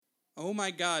Oh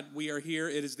my God, we are here.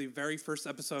 It is the very first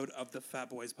episode of the Phat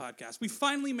Boys Podcast. We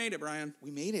finally made it, Brian. We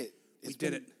made it. We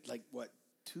did it. Like, what,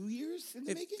 2 years in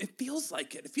the making? It feels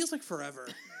like it. It feels like forever.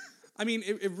 I mean,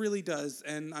 it really does.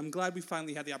 And I'm glad we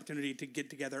finally had the opportunity to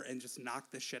get together and just knock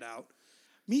this shit out.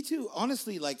 Me too.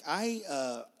 Honestly, like, I'm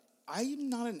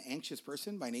not an anxious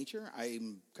person by nature.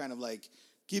 I'm kind of like,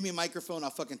 give me a microphone, I'll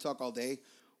fucking talk all day.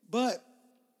 But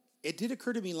it did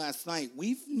occur to me last night,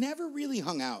 we've never really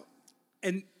hung out.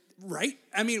 And, right?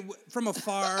 I mean, from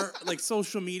afar, like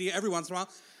social media, every once in a while.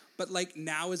 But, like,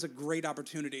 now is a great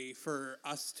opportunity for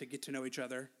us to get to know each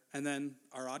other. And then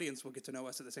our audience will get to know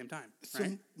us at the same time, So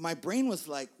right? my brain was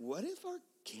like, what if our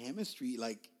chemistry,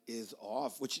 like, is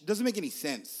off? Which doesn't make any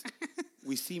sense.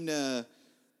 We seem to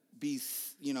be,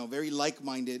 very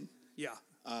like-minded. Yeah.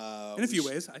 In a few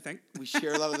ways, I think. We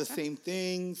share a lot of the same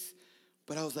things.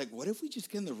 But I was like, what if we just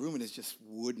get in the room and it's just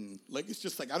wooden? Like, it's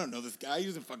just like, I don't know this guy. He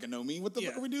doesn't fucking know me. What the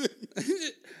fuck are we doing?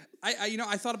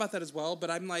 I thought about that as well,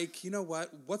 but I'm like, you know what?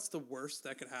 What's the worst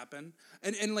that could happen?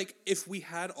 And like, if we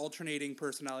had alternating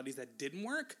personalities that didn't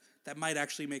work, that might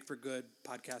actually make for good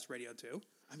podcast radio too.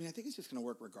 I mean, I think it's just going to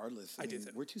work regardless. I do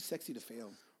too. We're too sexy to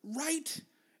fail. Right.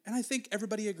 And I think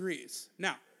everybody agrees.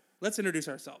 Now, let's introduce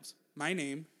ourselves. My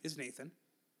name is Nathan.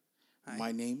 Hi.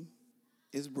 My name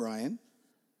is Brian.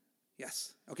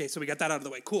 Yes. Okay, so we got that out of the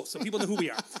way. Cool. So people know who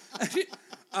we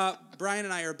are. Brian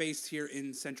and I are based here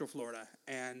in Central Florida,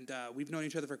 and we've known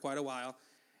each other for quite a while.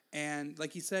 And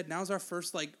like he said, now's our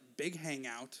first, like, big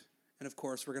hangout. And, of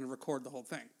course, we're going to record the whole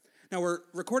thing. Now, we're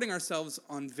recording ourselves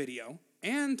on video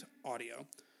and audio.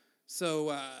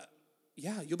 So,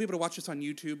 you'll be able to watch us on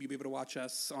YouTube. You'll be able to watch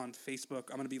us on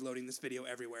Facebook. I'm going to be loading this video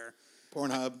everywhere.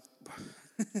 Pornhub.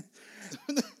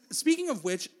 Speaking of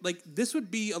which, like, this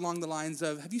would be along the lines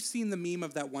of, have you seen the meme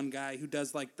of that one guy who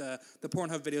does, like, the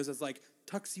Pornhub videos as, like,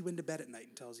 tucks you into bed at night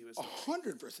and tells you his story?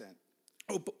 100%.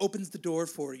 Opens the door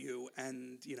for you,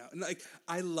 and, like,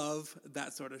 I love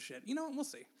that sort of shit. We'll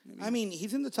see. I mean,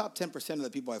 he's in the top 10% of the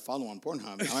people I follow on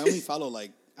Pornhub. I only follow,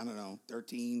 like, I don't know,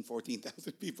 13,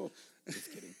 14,000 people.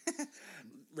 Just kidding.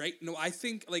 Right? No, I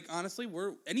think, like, honestly,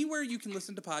 we're anywhere you can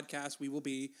listen to podcasts, we will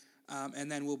be.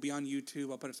 And then we'll be on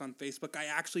YouTube. I'll put us on Facebook. I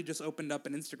actually just opened up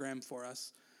an Instagram for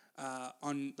us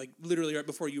on, like, literally right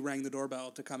before you rang the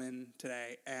doorbell to come in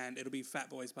today. And it'll be Phat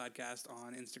Boys Podcast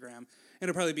on Instagram. And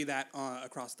it'll probably be that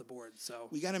across the board. So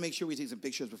we got to make sure we take some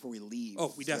pictures before we leave.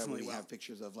 Oh, we definitely will. have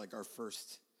pictures of, like, our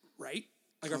first... Right?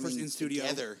 Like our first in-studio.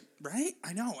 Together. Right?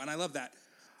 I know, and I love that.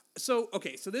 So,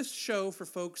 okay, so this show, for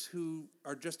folks who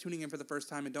are just tuning in for the first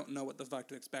time and don't know what the fuck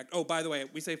to expect. Oh, by the way,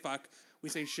 we say fuck. We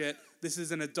say shit. This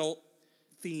is an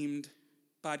adult-themed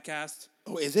podcast.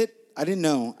 Oh, is it? I didn't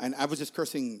know, and I was just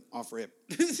cursing off rip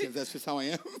because that's just how I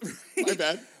am. My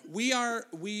bad.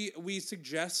 We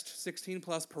suggest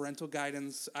 16+ parental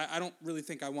guidance. I don't really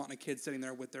think I want a kid sitting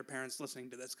there with their parents listening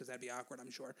to this because that'd be awkward,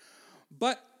 I'm sure.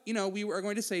 But, we are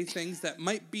going to say things that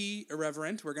might be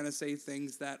irreverent. We're going to say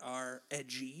things that are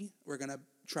edgy. We're going to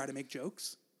try to make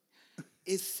jokes.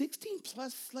 Is 16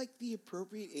 plus like the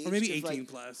appropriate age? Or maybe 18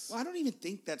 plus. Well, I don't even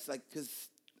think that's like, because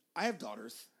I have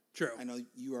daughters. True. I know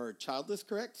you are childless,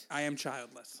 correct? I am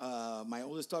childless. My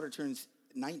oldest daughter turns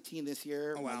 19 this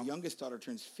year. Oh, wow. My youngest daughter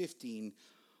turns 15.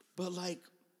 But like,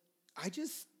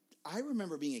 I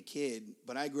remember being a kid,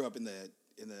 but I grew up in the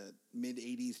mid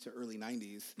 80s to early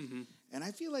 90s. Mm-hmm. And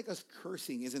I feel like us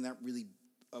cursing isn't that really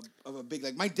of a big,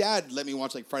 like, my dad let me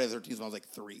watch like Friday the 13th when I was like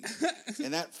 3.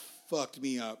 And that fucked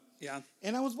me up. Yeah.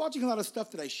 And I was watching a lot of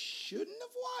stuff that I shouldn't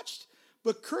have watched,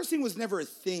 but cursing was never a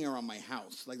thing around my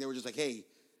house. Like, they were just like, hey,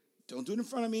 don't do it in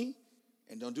front of me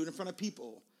and don't do it in front of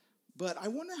people. But I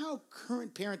wonder how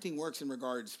current parenting works in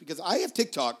regards, because I have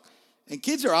TikTok and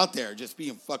kids are out there just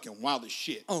being fucking wild as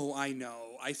shit. Oh, I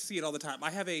know. I see it all the time. I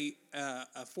have a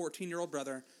 14-year-old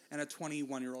brother and a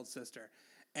 21-year-old sister.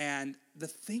 And the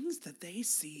things that they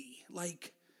see,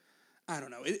 like, I don't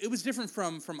know. It was different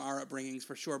from our upbringings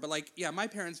for sure. But, like, yeah, my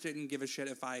parents didn't give a shit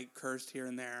if I cursed here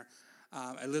and there.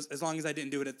 As long as I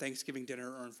didn't do it at Thanksgiving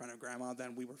dinner or in front of grandma,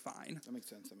 then we were fine. That makes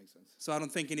sense. So I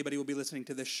don't think anybody will be listening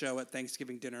to this show at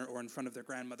Thanksgiving dinner or in front of their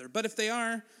grandmother. But if they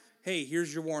are, hey,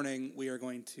 here's your warning. We are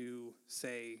going to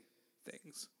say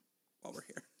things while we're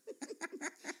here.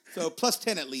 So plus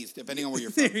 10 at least, depending on where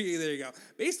you're from. There you go.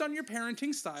 Based on your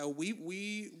parenting style,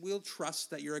 we will trust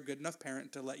that you're a good enough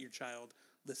parent to let your child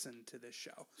listen to this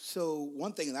show. So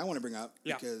one thing that I want to bring up,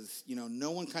 yeah, because,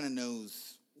 no one kind of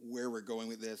knows where we're going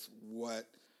with this, what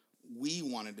we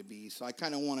want it to be. So I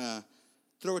kind of want to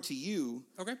throw it to you.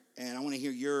 Okay. And I want to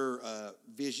hear your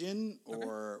vision,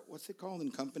 or what's it called in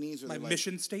companies? Or my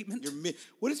mission statement?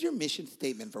 What is your mission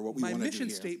statement for what we want to do here? My mission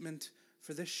statement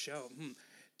for this show?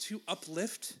 to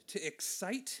uplift, to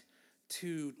excite,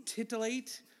 to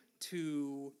titillate,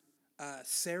 to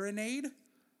serenade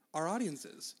our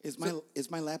audiences. Is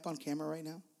my lap on camera right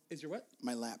now? Is your what?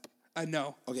 My lap.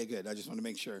 No. Okay, good. I just want to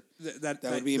make sure. That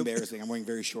would be embarrassing. I'm wearing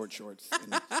very short shorts.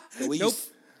 Nope.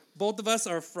 Both of us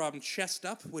are from chest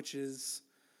up, which is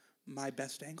my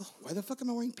best angle. Why the fuck am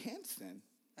I wearing pants then?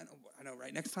 I know,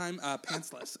 right? Next time,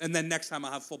 pantsless. And then next time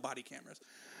I'll have full body cameras.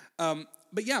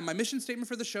 But yeah, my mission statement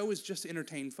for the show is just to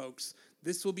entertain folks.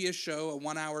 This will be a show, a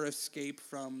 1-hour escape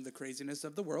from the craziness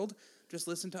of the world. Just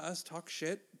listen to us talk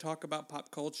shit, talk about pop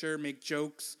culture, make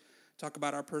jokes, talk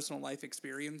about our personal life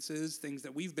experiences, things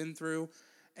that we've been through,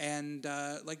 and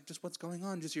like just what's going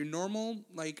on. Just your normal,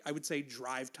 like I would say,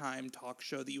 drive time talk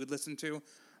show that you would listen to,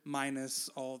 minus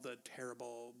all the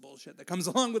terrible bullshit that comes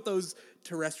along with those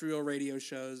terrestrial radio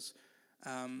shows.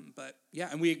 But yeah,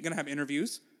 and we're going to have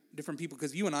interviews, different people,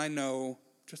 because you and I know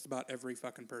just about every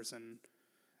fucking person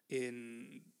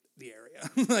in the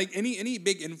area. Like any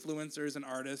big influencers and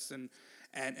artists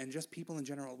and just people in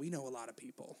general. We know a lot of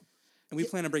people. And we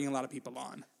plan on bringing a lot of people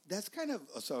on. That's kind of,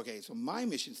 so my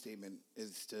mission statement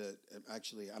is to,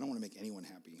 actually, I don't want to make anyone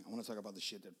happy. I want to talk about the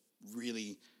shit that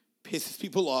really pisses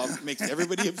people off, makes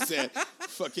everybody upset,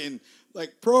 fucking,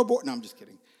 like, pro-abort. No, I'm just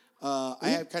kidding.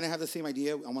 I kind of have the same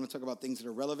idea. I want to talk about things that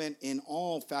are relevant in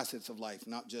all facets of life,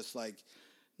 not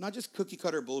just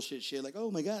cookie-cutter bullshit shit, like,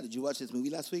 oh, my God, did you watch this movie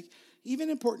last week? Even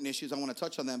important issues, I want to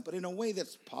touch on them, but in a way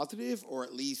that's positive or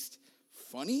at least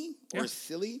funny or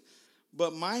silly.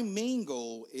 But my main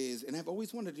goal is, and I've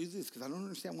always wanted to do this because I don't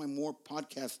understand why more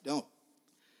podcasts don't.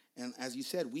 And as you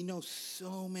said, we know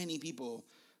so many people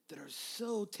that are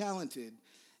so talented,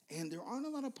 and there aren't a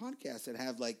lot of podcasts that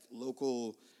have like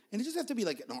local, and it just have to be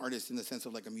like an artist in the sense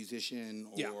of like a musician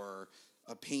or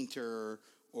a painter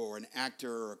or an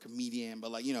actor or a comedian, but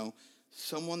like,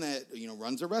 someone that,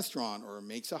 runs a restaurant or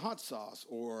makes a hot sauce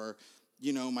or,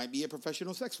 might be a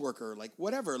professional sex worker, like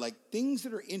whatever, like things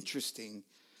that are interesting.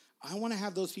 I want to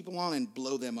have those people on and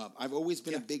blow them up. I've always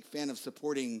been a big fan of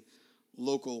supporting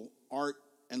local art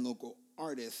and local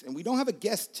artists. And we don't have a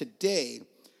guest today,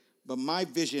 but my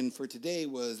vision for today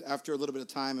was, after a little bit of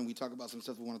time and we talk about some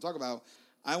stuff we want to talk about,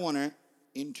 I want to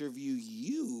interview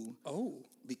you. Oh.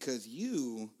 Because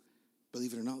you,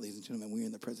 believe it or not, ladies and gentlemen, we're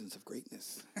in the presence of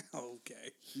greatness.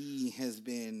 Okay. He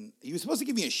was supposed to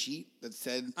give me a sheet that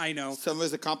said I know some of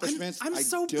his accomplishments. I'm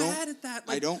so bad at that.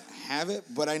 I don't have it,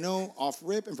 but I know off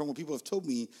rip and from what people have told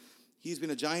me, he's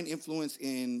been a giant influence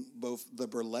in both the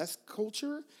burlesque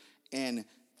culture and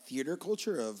theater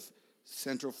culture of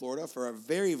Central Florida for a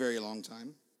very, very long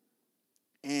time.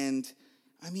 And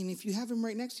I mean, if you have him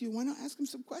right next to you, why not ask him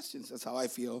some questions? That's how I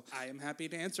feel. I am happy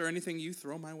to answer anything you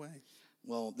throw my way.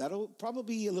 Well, that'll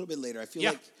probably be a little bit later. I feel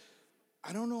like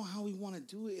I don't know how we want to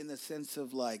do it in the sense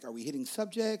of like, are we hitting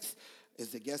subjects?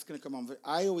 Is the guest going to come on?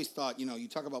 I always thought, you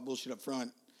talk about bullshit up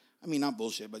front. I mean, not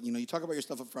bullshit, but, you talk about your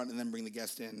stuff up front and then bring the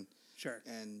guest in. Sure.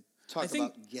 And talk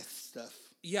about guest stuff.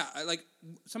 Yeah, like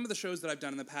some of the shows that I've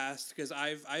done in the past, because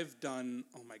I've done,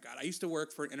 oh my God, I used to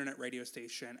work for an internet radio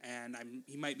station, and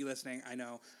he might be listening, I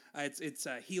know. It's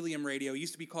Helium Radio. It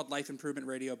used to be called Life Improvement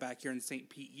Radio back here in St.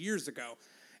 Pete years ago.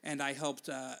 And I helped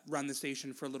run the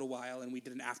station for a little while, and we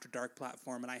did an After Dark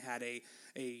platform, and I had a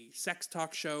sex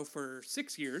talk show for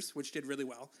 6 years, which did really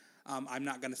well. I'm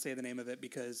not going to say the name of it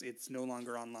because it's no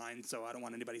longer online, so I don't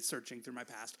want anybody searching through my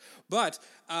past. But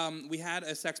we had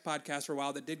a sex podcast for a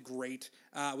while that did great.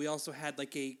 We also had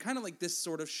like a kind of like this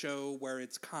sort of show where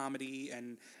it's comedy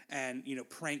and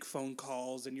prank phone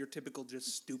calls and your typical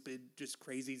just stupid, just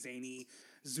crazy, zany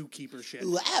zookeeper shit.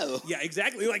 Wow. Yeah,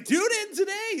 exactly. Like, tune in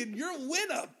today and you'll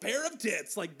win a pair of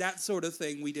tits. Like that sort of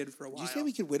thing we did for a while. Did you say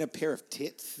we could win a pair of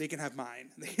tits? They can have mine.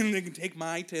 They can take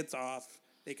my tits off.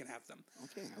 They can have them.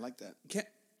 Okay, I like that.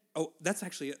 That's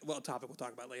actually a topic we'll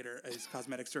talk about later is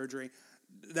cosmetic surgery.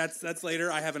 That's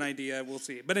later. I have an idea. We'll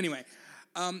see. But anyway,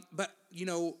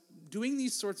 doing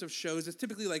these sorts of shows is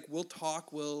typically like we'll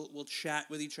talk, we'll chat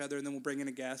with each other, and then we'll bring in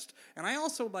a guest. And I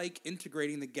also like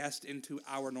integrating the guest into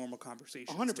our normal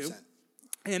conversations 100%. too.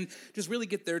 And just really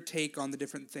get their take on the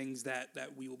different things that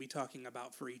we will be talking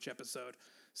about for each episode.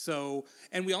 So,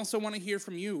 and we also want to hear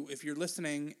from you. If you're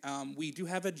listening, we do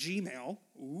have a Gmail.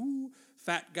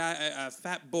 Phat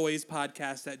Boys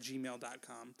Podcast at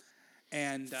gmail.com.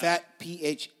 And Phat,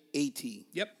 P-H-A-T.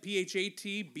 Yep,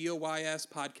 PHATBOYS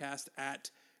podcast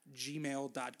at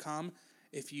gmail.com.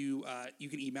 If you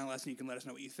can email us and you can let us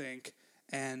know what you think.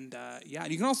 And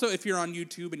you can also, if you're on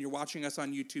YouTube and you're watching us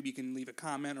on YouTube, you can leave a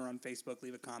comment, or on Facebook,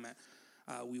 leave a comment.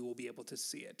 We will be able to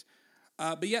see it.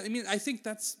 But yeah, I mean, I think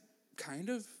that's kind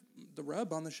of the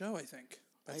rub on the show, I think.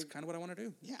 That's kind of what I want to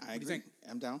do. Yeah, I agree.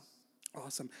 I'm down.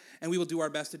 Awesome. And we will do our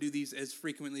best to do these as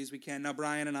frequently as we can. Now,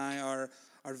 Brian and I are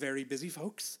very busy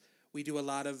folks. We do a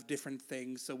lot of different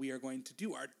things, so we are going to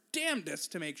do our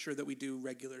damnedest to make sure that we do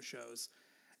regular shows.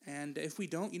 And if we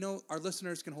don't, our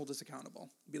listeners can hold us accountable.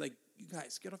 Be like, you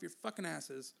guys, get off your fucking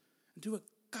asses and do a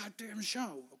goddamn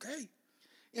show, okay?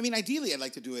 I mean, ideally, I'd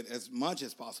like to do it as much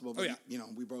as possible. But, oh, yeah.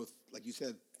 We both, like you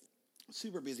said,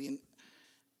 super busy. And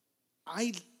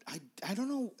I don't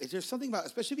know. Is there something about,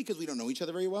 especially because we don't know each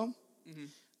other very well, mm-hmm.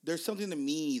 There's something to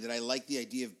me that I like the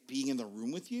idea of being in the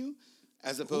room with you,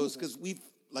 as opposed, because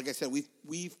like I said,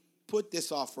 we've put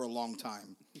this off for a long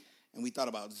time. And we thought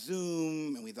about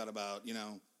Zoom, and we thought about,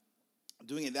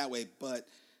 doing it that way. But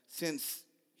since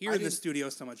here in the studio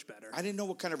is so much better. I didn't know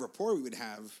what kind of rapport we would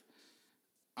have.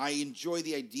 I enjoy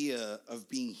the idea of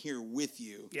being here with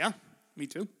you. Yeah, me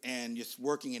too. And just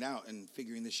working it out and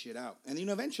figuring this shit out. And,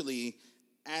 eventually,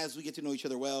 as we get to know each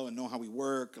other well and know how we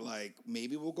work, like,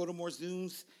 maybe we'll go to more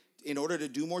Zooms in order to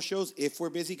do more shows if we're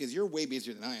busy, because you're way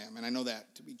busier than I am, and I know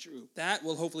that to be true. That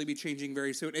will hopefully be changing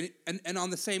very soon. And on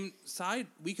the same side,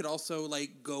 we could also,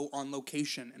 go on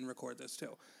location and record this,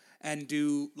 too, and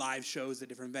do live shows at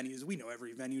different venues. We know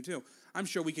every venue, too. I'm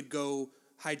sure we could go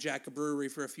hijack a brewery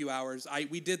for a few hours.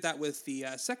 We did that with the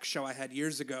sex show I had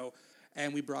years ago,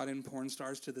 and we brought in porn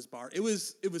stars to this bar. It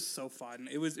was so fun.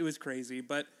 It was crazy,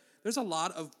 but there's a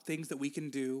lot of things that we can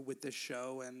do with this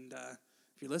show, and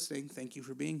if you're listening, thank you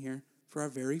for being here for our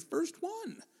very first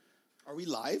one. Are we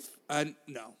live?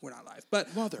 No, we're not live. But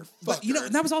motherfucker. But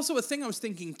that was also a thing I was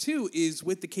thinking too. Is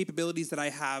with the capabilities that I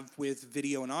have with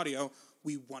video and audio,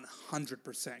 we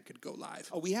 100% could go live.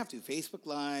 Oh, we have to. Facebook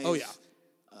Live. Oh yeah.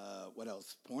 What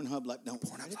else? Pornhub Live. No,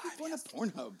 Pornhub Live. Yes.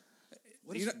 Pornhub.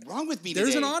 What is wrong with me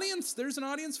There's today? an audience. There's an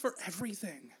audience for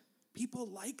everything. People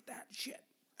like that shit.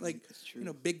 Like,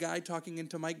 big guy talking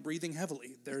into mic, breathing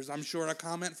heavily. There's, I'm sure, a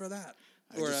comment for that.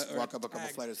 I just walk up a couple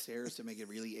flights of stairs to make it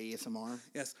really ASMR.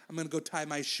 Yes, I'm going to go tie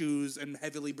my shoes and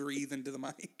heavily breathe into the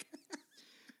mic.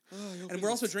 And we're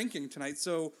also drinking tonight.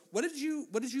 So what did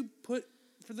you put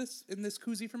for this in this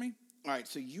koozie for me? All right,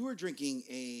 so you are drinking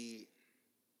a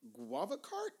guava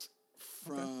cart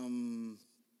from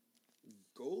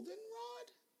Goldenrod?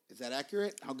 Is that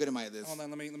accurate? How good am I at this? Hold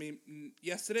on, let me.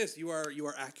 Yes, it is. You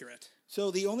are accurate. So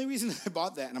the only reason I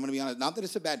bought that, and I'm going to be honest, not that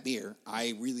it's a bad beer,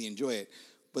 I really enjoy it,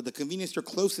 but the convenience store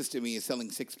closest to me is selling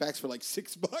 6-packs for like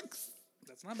 $6.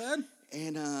 That's not bad.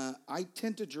 And I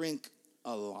tend to drink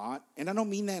a lot, and I don't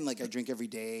mean that in like I drink every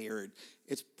day or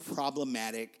it's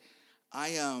problematic.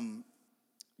 I'm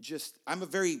a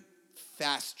very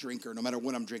fast drinker, no matter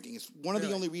what I'm drinking. It's one of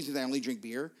the only reasons I only drink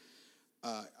beer.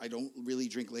 I don't really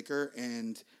drink liquor,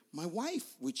 and my wife,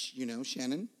 which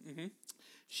Shannon,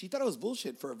 she thought it was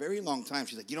bullshit for a very long time.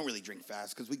 She's like, "You don't really drink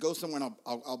fast," because we go somewhere and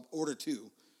I'll order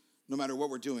 2, no matter what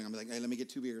we're doing. I'm like, "Hey, let me get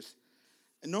 2 beers,"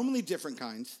 and normally different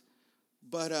kinds.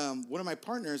 But one of my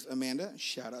partners, Amanda,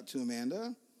 shout out to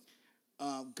Amanda,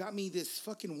 got me this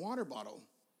fucking water bottle.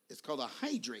 It's called a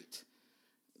Hydrate.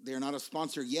 They're not a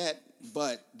sponsor yet,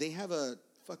 but they have a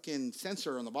fucking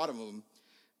sensor on the bottom of them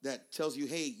that tells you,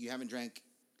 hey, you haven't drank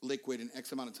liquid in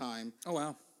X amount of time. Oh,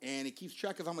 wow. And it keeps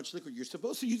track of how much liquid you're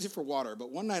supposed to use it for water.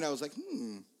 But one night I was like,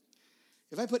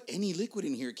 if I put any liquid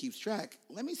in here, it keeps track.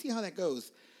 Let me see how that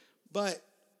goes. But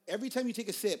every time you take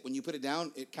a sip, when you put it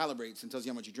down, it calibrates and tells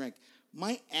you how much you drank.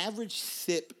 My average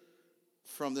sip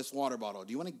from this water bottle,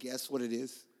 do you want to guess what it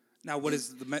is? Now, what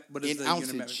is the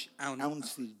ounces?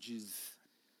 Ounces.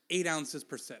 8 ounces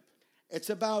per sip. It's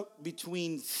about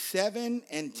between 7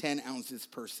 and 10 ounces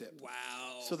per sip. Wow.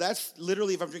 So that's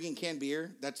literally, if I'm drinking canned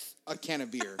beer, that's a can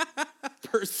of beer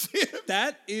per sip.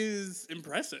 That is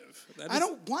impressive. I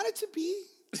don't want it to be.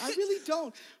 I really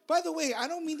don't. By the way, I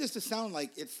don't mean this to sound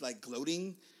like it's like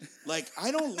gloating. Like,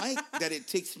 I don't like that it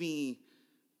takes me,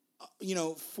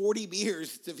 40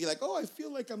 beers to be like, oh, I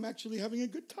feel like I'm actually having a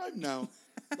good time now.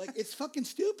 Like, it's fucking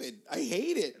stupid. I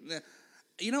hate it.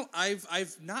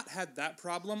 I've not had that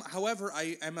problem. However,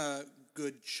 I am a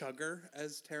good chugger,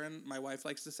 as Taryn, my wife,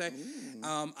 likes to say.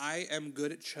 I am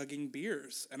good at chugging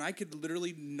beers, and I could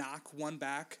literally knock one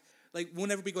back. Like,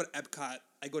 whenever we go to Epcot,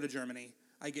 I go to Germany.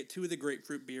 I get 2 of the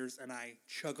grapefruit beers, and I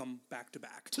chug them back to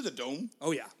back. To the dome?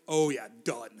 Oh, yeah,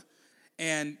 done.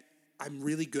 And I'm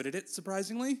really good at it,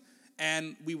 surprisingly.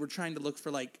 And we were trying to look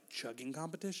for, chugging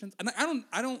competitions. And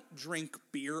I don't drink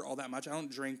beer all that much. I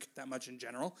don't drink that much in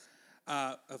general.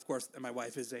 Of course, my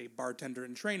wife is a bartender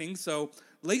in training, so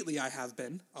lately I have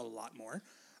been a lot more.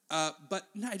 But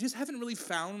no, I just haven't really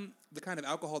found the kind of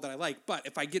alcohol that I like. But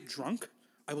if I get drunk,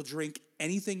 I will drink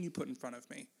anything you put in front of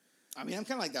me. I mean, I'm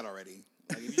kind of like that already.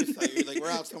 Like, if you just, you're like, we're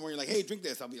out somewhere, you're like, hey, drink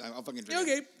this. I'll fucking drink it.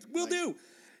 Okay, we'll do.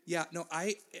 Yeah, no,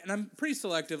 and I'm pretty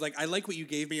selective. Like, I like what you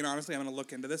gave me, and honestly, I'm going to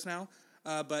look into this now.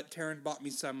 But Taryn bought me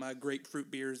some grapefruit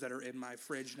beers that are in my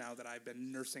fridge now that I've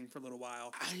been nursing for a little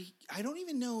while. I don't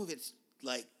even know if it's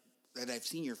like that I've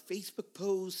seen your Facebook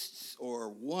posts or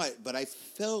what, but I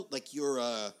felt like you're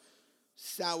a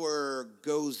sour,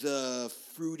 goza,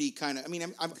 fruity kind of. I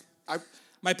mean,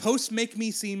 my posts make me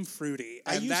seem fruity,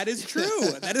 and that is true.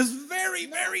 That is very,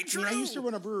 very true. I used to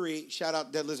run a brewery. Shout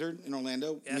out Dead Lizard in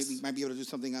Orlando. Yes. Maybe might be able to do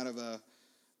something out of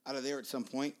there at some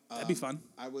point. That'd be fun.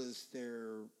 I was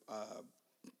their,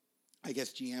 I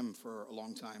guess, GM for a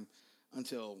long time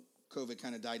until COVID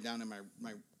kind of died down and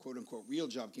my quote-unquote real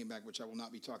job came back, which I will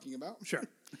not be talking about. Sure.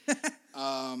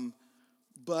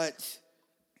 But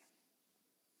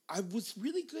I was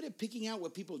really good at picking out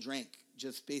what people drank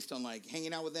just based on, like,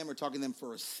 hanging out with them or talking to them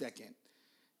for a second.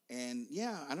 And,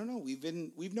 yeah, I don't know.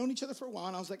 We've known each other for a while,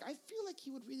 and I was like, I feel like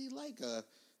you would really like a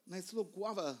nice little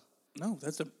guava. No,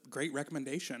 that's a great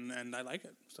recommendation, and I like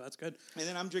it, so that's good. And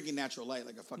then I'm drinking Natural Light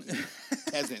like a fucking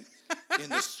peasant in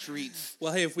the streets.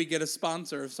 Well, hey, if we get a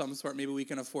sponsor of some sort, maybe we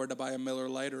can afford to buy a Miller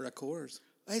Lite or a Coors.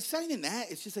 It's not even that.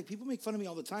 It's just like people make fun of me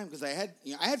all the time because I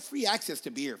had free access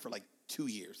to beer for like 2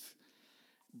 years.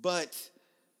 But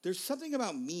there's something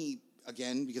about me,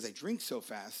 again, because I drink so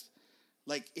fast,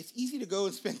 like it's easy to go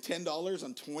and spend $10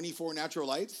 on 24 Natural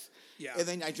Lights. Yeah. And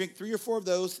then I drink 3 or 4 of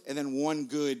those and then one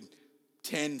good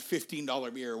 $10,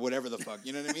 $15 beer or whatever the fuck.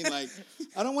 You know what I mean? Like,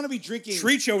 I don't want to be drinking.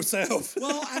 Treat yourself.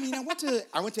 Well, I mean, I went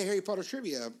to Harry Potter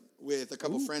trivia with a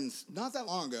couple friends not that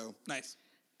long ago. Nice.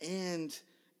 And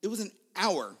it was an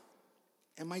hour.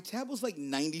 And my tab was like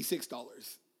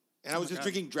 $96. And I was just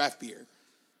drinking draft beer.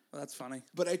 Well, that's funny.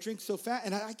 But I drink so fat,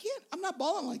 and I can't, I'm not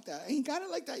balling like that. I ain't got it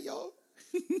like that, yo.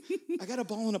 I got to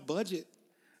ball on a budget.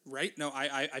 Right? No,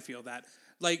 I feel that.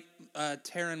 Like,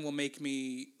 Taryn will make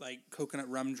me, like, coconut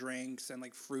rum drinks and,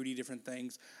 like, fruity different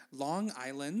things. Long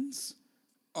Islands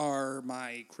are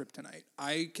my kryptonite.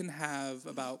 I can have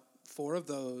about 4 of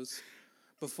those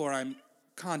before I'm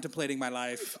contemplating my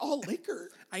life. It's all liquor.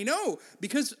 I know,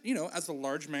 because, as a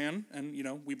large man, and,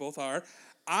 we both are,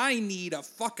 I need a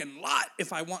fucking lot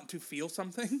if I want to feel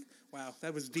something. Wow,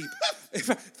 that was deep.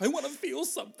 if I want to feel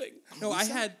something. No,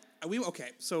 okay,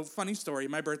 so funny story.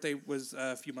 My birthday was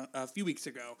a few weeks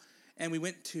ago, and we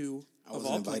went to, of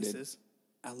all places,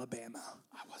 Alabama.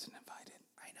 I wasn't invited.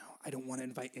 I know. I don't want to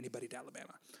invite anybody to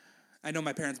Alabama. I know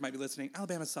my parents might be listening.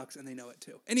 Alabama sucks, and they know it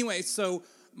too. Anyway, so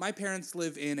my parents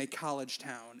live in a college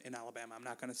town in Alabama. I'm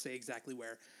not going to say exactly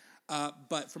where.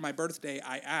 But for my birthday,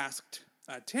 I asked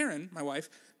Taryn, my wife,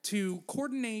 to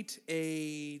coordinate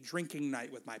a drinking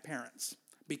night with my parents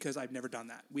because I've never done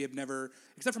that. We have never,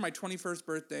 except for my 21st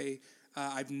birthday,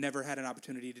 I've never had an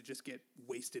opportunity to just get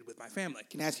wasted with my family.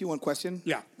 Can I ask you one question?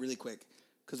 Yeah. Really quick.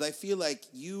 Because I feel like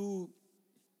you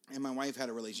and my wife had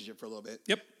a relationship for a little bit.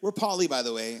 Yep. We're poly, by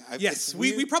the way. Yes,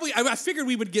 we probably, I figured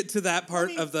we would get to that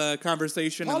part of the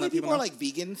conversation. Poly and people are like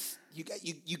vegans.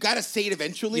 You got to say it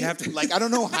eventually. You have to. Like, I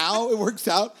don't know how it works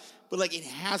out, but like it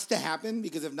has to happen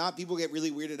because if not, people get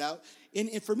really weirded out.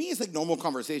 And for me, it's like normal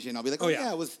conversation. I'll be like,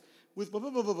 I was with blah, blah,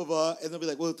 blah, blah, blah, blah. And they'll be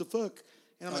like, what the fuck?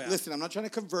 And I'm like, listen, I'm not trying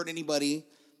to convert anybody.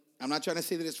 I'm not trying to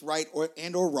say that it's right or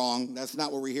wrong. That's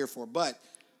not what we're here for. But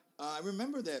I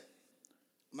remember that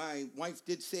my wife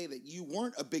did say that you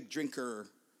weren't a big drinker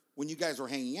when you guys were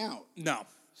hanging out. No.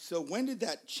 So when did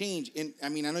that change? And I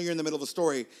mean, I know you're in the middle of a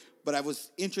story, but I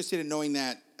was interested in knowing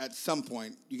that at some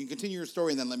point. You can continue your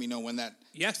story and then let me know when that...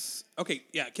 Yes. Okay,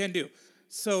 yeah, can do.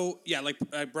 So, yeah, like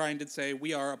Brian did say,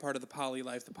 we are a part of the poly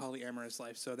life, the polyamorous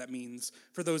life. So that means,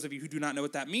 for those of you who do not know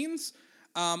what that means,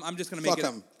 I'm just going to make it...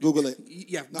 Fuck them. Google it.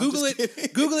 Yeah, no, Google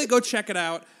it. Google it. Go check it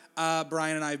out.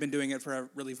 Brian and I have been doing it for a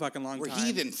really fucking long time. We're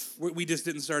heathens. We just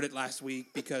didn't start it last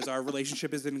week because our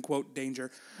relationship is in, quote,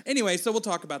 danger. Anyway, so we'll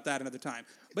talk about that another time.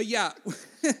 But yeah,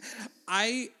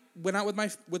 I went out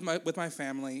with my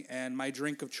family, and my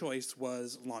drink of choice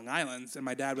was Long Island's, and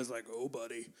my dad was like, "Oh,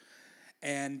 buddy."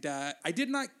 And I did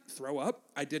not throw up.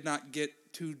 I did not get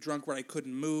too drunk where I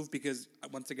couldn't move because,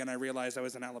 once again, I realized I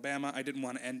was in Alabama. I didn't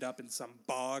want to end up in some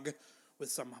bog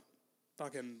with some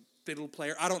fucking fiddle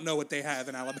player. I don't know what they have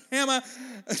in Alabama.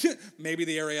 Maybe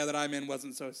the area that I'm in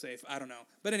wasn't so safe. I don't know.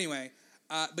 But anyway,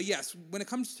 but yes, when it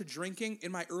comes to drinking,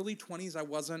 in my early 20s, I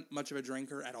wasn't much of a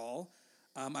drinker at all.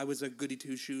 I was a goody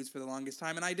two-shoes for the longest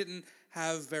time, and I didn't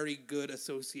have very good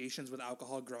associations with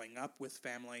alcohol growing up with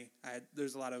family.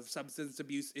 There's a lot of substance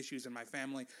abuse issues in my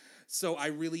family, so I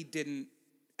really didn't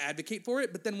advocate for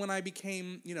it. But then when I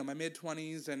became, my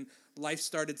mid-20s and life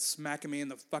started smacking me in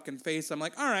the fucking face, I'm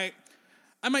like, all right,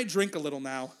 I might drink a little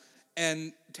now.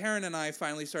 And Taryn and I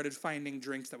finally started finding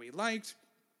drinks that we liked.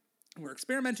 We're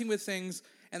experimenting with things,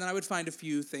 And then I would find a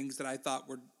few things that I thought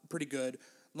were pretty good.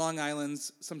 Long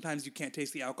Island's, sometimes you can't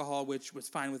taste the alcohol, which was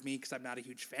fine with me because I'm not a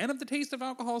huge fan of the taste of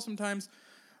alcohol sometimes.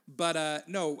 But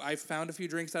no, I found a few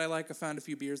drinks that I like. I found a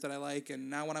few beers that I like. And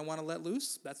now when I want to let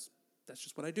loose, that's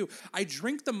just what I do. I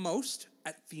drink the most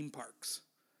at theme parks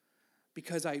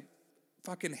because I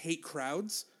fucking hate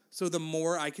crowds. So the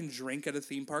more I can drink at a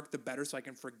theme park, the better, so I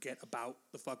can forget about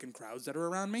the fucking crowds that are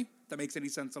around me. If that makes any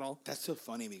sense at all? That's so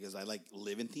funny because I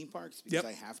live in theme parks because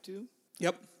I have to.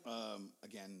 Yep.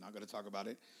 Again, not going to talk about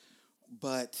it,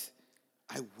 but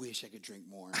I wish I could drink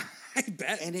more. I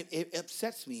bet. And it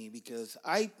upsets me because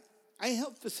I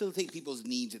help facilitate people's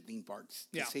needs at theme parks.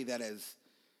 To say that as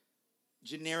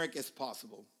generic as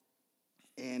possible.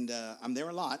 And I'm there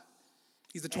a lot.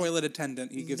 He's a toilet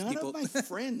attendant. He gives people... None of my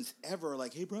friends ever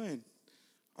like, hey, Brian,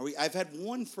 I've had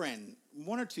one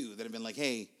or two that have been like,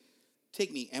 hey,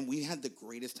 take me. And we had the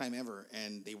greatest time ever.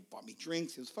 And they bought me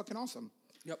drinks. It was fucking awesome.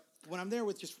 Yep. When I'm there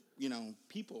with just,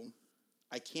 people,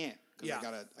 I can't.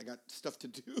 Because I got stuff to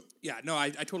do. Yeah, no, I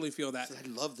totally feel that. So I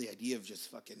love the idea of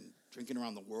just fucking drinking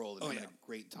around the world and having a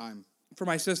great time. For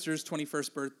my sister's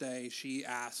 21st birthday, she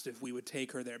asked if we would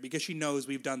take her there because she knows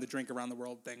we've done the drink around the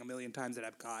world thing a million times at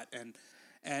Epcot.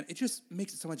 And it just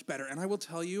makes it so much better. And I will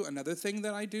tell you another thing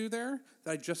that I do there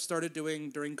that I just started doing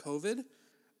during COVID,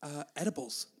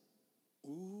 edibles.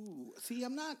 Ooh. See,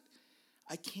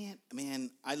 I can't, man.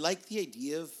 I like the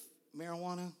idea of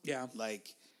marijuana. Yeah.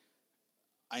 Like,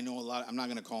 I know a lot. I'm not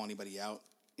going to call anybody out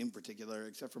in particular,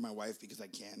 except for my wife because I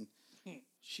can.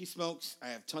 She smokes. I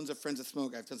have tons of friends that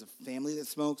smoke. I have tons of family that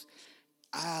smokes.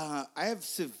 I have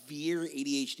severe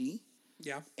ADHD.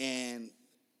 Yeah. And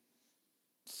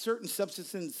certain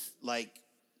substances,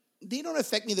 they don't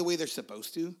affect me the way they're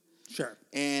supposed to. Sure.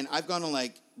 And I've gone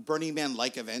to, Burning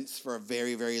Man-like events for a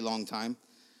very, very long time.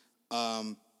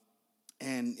 And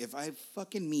if I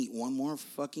fucking meet one more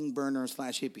fucking burner /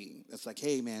 hippie, that's like,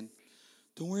 hey, man,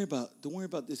 don't worry about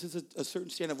this. This is a certain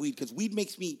strand of weed, because weed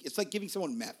makes me, it's like giving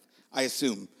someone meth, I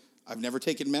assume. I've never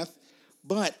taken meth,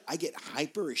 but I get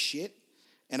hyper as shit,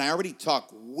 and I already talk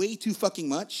way too fucking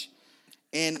much.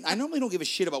 And I normally don't give a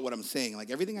shit about what I'm saying.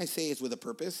 Everything I say is with a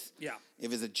purpose. Yeah.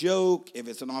 If it's a joke, if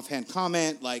it's an offhand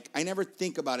comment, I never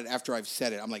think about it after I've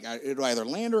said it. I'm like, it'll either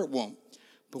land or it won't.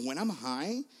 But when I'm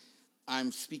high,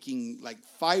 I'm speaking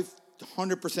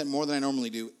 500% more than I normally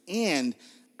do. And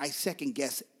I second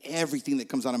guess everything that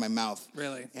comes out of my mouth.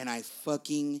 Really? And I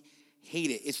fucking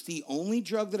hate it. It's the only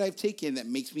drug that I've taken that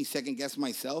makes me second guess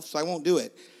myself, so I won't do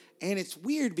it. And it's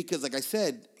weird because, like I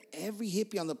said, every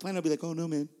hippie on the planet will be like, oh, no,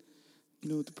 man. You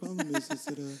know what the problem is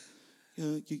that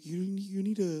you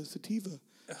need a sativa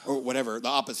or whatever, the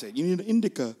opposite. You need an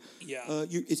indica. Yeah.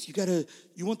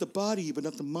 You want the body but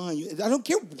not the mind. I don't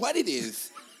care what it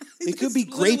is. It could be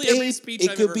grape literally ape.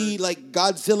 It could be like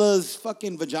Godzilla's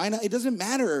fucking vagina. It doesn't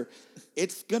matter.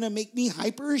 It's gonna make me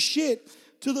hyper as shit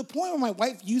to the point where my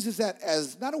wife uses that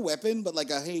as not a weapon, but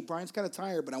hey, Brian's kind of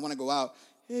tired, but I want to go out.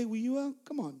 Hey, will you out?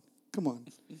 Come on.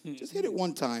 Just hit it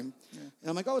one time. Yeah. And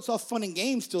I'm like, oh, it's all fun and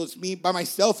games till it's me by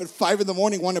myself at 5 a.m.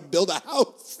 want to build a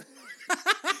house.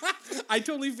 I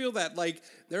totally feel that.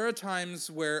 There are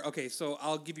times where, okay, so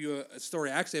I'll give you a story.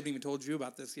 Actually, I haven't even told you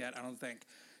about this yet, I don't think.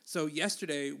 So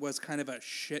yesterday was kind of a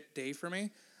shit day for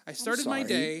me. I started my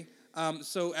day.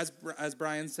 So as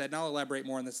Brian said, and I'll elaborate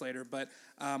more on this later, but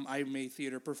I'm a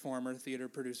theater performer, theater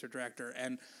producer, director,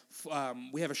 and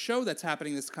we have a show that's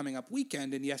happening this coming up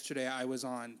weekend, and yesterday I was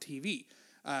on TV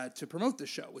to promote the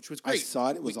show, which was great. I saw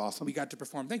it. It was awesome. We got to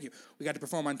perform. Thank you. We got to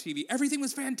perform on TV. Everything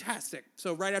was fantastic.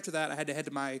 So right after that, I had to head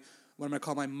to what I'm going to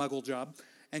call my muggle job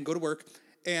and go to work.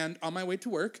 And on my way to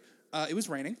work, it was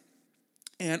raining.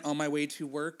 And on my way to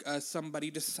work,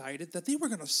 somebody decided that they were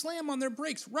going to slam on their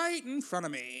brakes right in front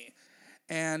of me.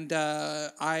 And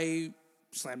I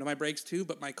slammed on my brakes too,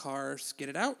 but my car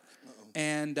skidded out. Uh-oh.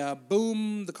 And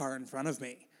boom, the car in front of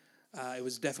me. It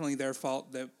was definitely their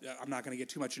fault. That I'm not going to get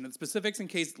too much into the specifics in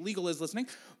case legal is listening.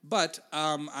 But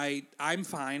I'm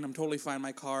fine. I'm totally fine.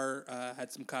 My car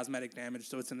had some cosmetic damage,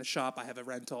 so it's in the shop. I have a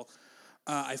rental.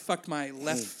 I fucked my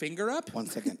left finger up. 1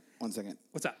 second.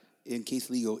 What's that? In case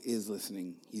Leo is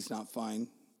listening, he's not fine.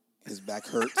 His back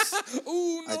hurts.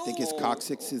 Oh, no. I think his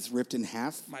coccyx is ripped in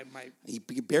half. He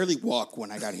could barely walk when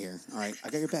I got here. All right,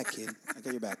 I got your back, kid. I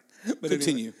got your back. But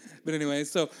continue. Anyway,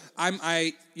 so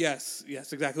yes,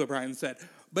 exactly what Brian said.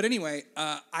 But anyway,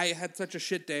 I had such a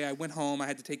shit day. I went home. I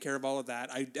had to take care of all of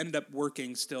that. I ended up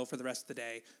working still for the rest of the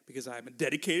day because I'm a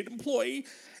dedicated employee.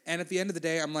 And at the end of the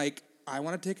day, I'm like, I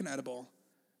want to take an edible,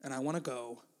 and I want to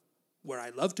go where I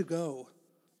love to go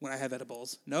when I have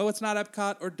edibles. No, it's not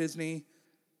Epcot or Disney.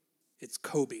 It's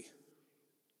Kobe.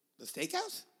 The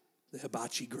steakhouse? the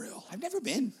hibachi grill. I've never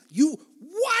been. You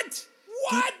what?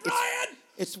 What, Dude, Brian?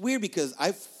 It's weird because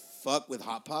I fuck with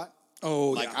hot pot.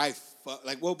 Oh, like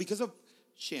yeah. Because of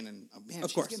Shannon. Oh, man,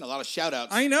 she's course. getting a lot of shout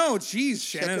outs. I know. Jeez,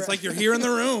 Shannon. It's like you're here in the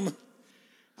room.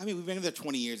 I mean, we've been together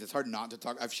 20 years. It's hard not to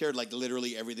talk. I've shared like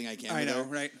literally everything I can. I with know, her.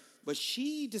 right? But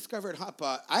she discovered hot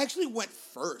pot. I actually went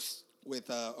first with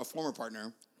a former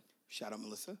partner, shout out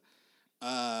Melissa,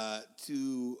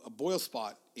 to a boil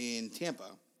spot in Tampa.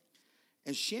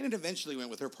 And Shannon eventually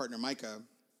went with her partner, Micah.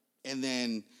 And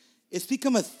then it's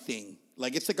become a thing.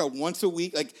 Like, it's like a once a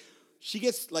week. Like, she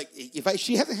gets, like,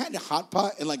 she hasn't had a hot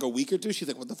pot in, like, a week or two, she's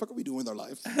like, what the fuck are we doing with our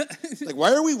lives? Like,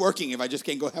 why are we working if I just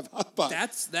can't go have hot pot?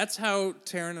 That's how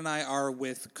Taryn and I are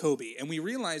with Kobe. And we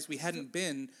realized we hadn't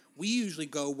been. We usually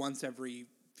go once every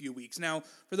few weeks. Now,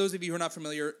 for those of you who are not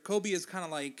familiar, Kobe is kind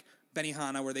of like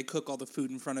Benihana, where they cook all the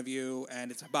food in front of you, and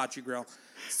it's a hibachi grill.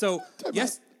 So, Time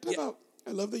out.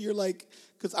 I love that you're like,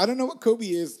 because I don't know what Kobe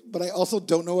is, but I also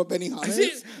don't know what Benihana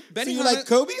is. So you're like,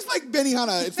 Kobe's like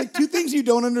Benihana. It's like two things you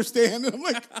don't understand. And I'm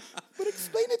like, but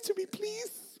explain it to me, please.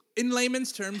 In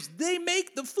layman's terms, they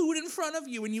make the food in front of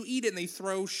you, and you eat it, and they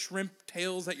throw shrimp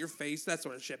tails at your face, that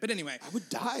sort of shit. But anyway. I would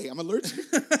die. I'm allergic.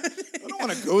 I don't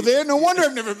want to go there. No wonder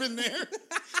I've never been there.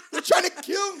 They're trying to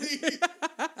kill me.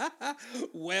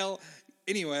 Well,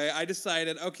 anyway, I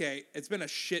decided, okay, it's been a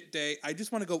shit day. I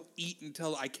just want to go eat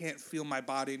until I can't feel my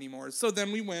body anymore. So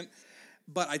then we went,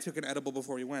 but I took an edible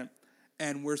before we went.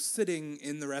 And we're sitting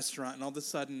in the restaurant, and all of a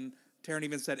sudden, Taryn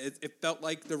even said it felt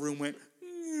like the room went,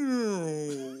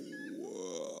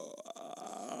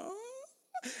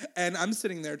 and I'm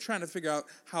sitting there trying to figure out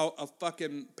how a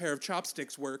fucking pair of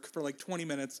chopsticks work for like 20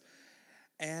 minutes.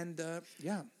 And,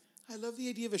 yeah. I love the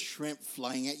idea of a shrimp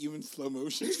flying at you in slow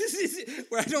motion.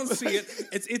 Where I don't see it.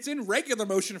 It's in regular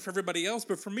motion for everybody else,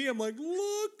 but for me, I'm like,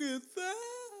 look at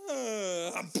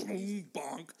that. Boom,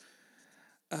 bonk.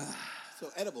 So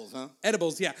edibles, huh?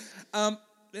 Edibles, yeah.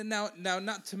 And now,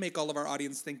 not to make all of our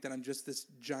audience think that I'm just this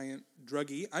giant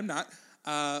druggie. I'm not.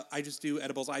 I just do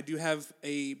edibles. I do have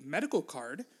a medical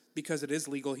card because it is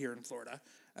legal here in Florida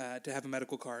to have a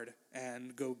medical card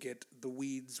and go get the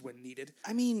weeds when needed.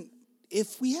 I mean,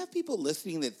 if we have people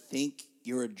listening that think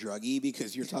you're a druggie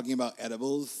because you're talking about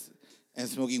edibles and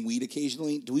smoking weed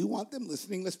occasionally, do we want them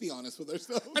listening? Let's be honest with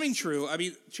ourselves. I mean, true. I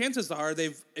mean, chances are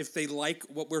if they like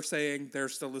what we're saying, they're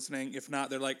still listening. If not,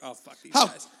 they're like, oh, fuck these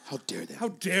guys. How dare they? How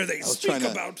dare they speak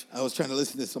about? I was trying to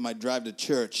listen to this on my drive to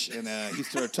church, and he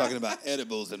started talking about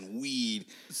edibles and weed.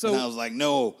 So, and I was like,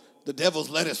 no, the devil's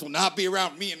lettuce will not be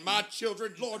around me and my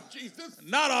children, Lord Jesus.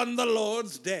 Not on the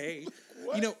Lord's day.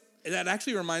 What? You know, that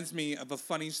actually reminds me of a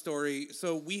funny story.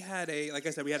 So we had like I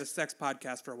said, we had a sex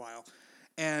podcast for a while.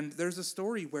 And there's a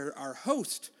story where our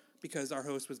host, because our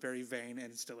host was very vain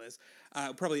and still is,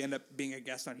 probably end up being a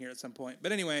guest on here at some point.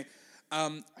 But anyway,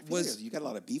 you got a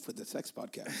lot of beef with the sex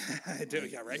podcast. I do,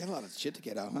 yeah, right. You got a lot of shit to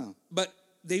get out, huh? But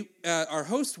our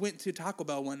host went to Taco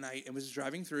Bell one night and was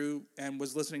driving through and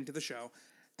was listening to the show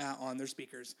on their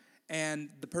speakers. And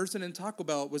the person in Taco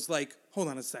Bell was like, hold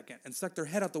on a second, and stuck their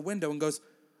head out the window and goes,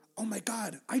 oh my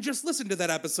God, I just listened to that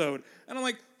episode. And I'm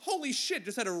like, holy shit,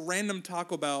 just had a random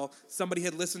Taco Bell. Somebody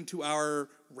had listened to our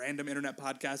random internet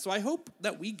podcast. So I hope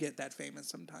that we get that famous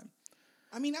sometime.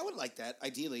 I mean, I would like that,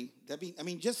 ideally.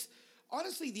 Just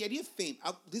honestly, the idea of fame.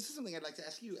 This is something I'd like to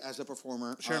ask you as a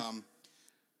performer. Sure.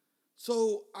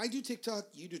 So I do TikTok,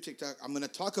 you do TikTok. I'm going to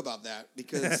talk about that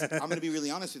because I'm going to be really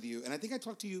honest with you. And I think I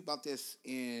talked to you about this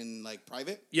in like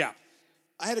private. Yeah.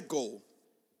 I had a goal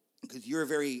because you're a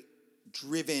very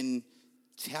driven,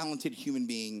 talented human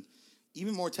being,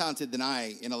 even more talented than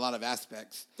I in a lot of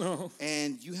aspects. Oh.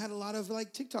 And you had a lot of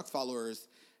like TikTok followers.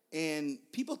 And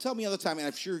people tell me all the time, and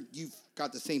I'm sure you've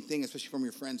got the same thing, especially from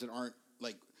your friends that aren't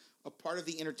like a part of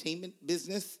the entertainment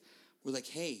business. We're like,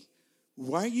 hey,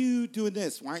 why are you doing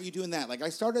this? Why aren't you doing that? Like I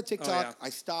started TikTok, I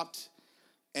stopped,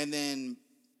 and then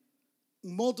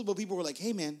multiple people were like,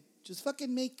 hey man, just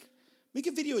fucking make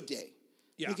a video a day.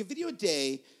 Yeah. Make a video a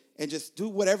day and just do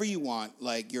whatever you want,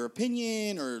 like your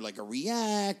opinion or like a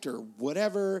react or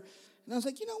whatever. And I was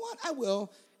like, you know what? I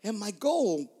will. And my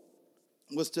goal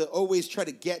was to always try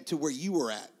to get to where you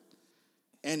were at.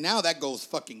 And now that goal's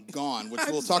fucking gone, which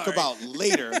we'll talk about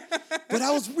later. But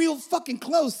I was real fucking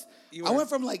close. I went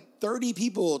from like 30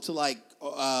 people to like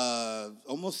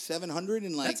almost 700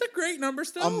 in like that's a great number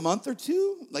still. A month or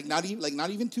two, like not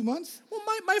even 2 months. Well,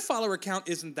 my follower count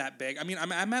isn't that big. I mean,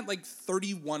 I'm at like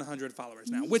 3,100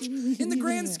 followers now, which in the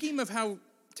grand scheme of how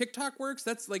TikTok works,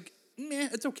 that's like meh,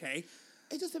 it's okay.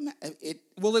 It doesn't matter.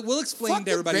 We'll explain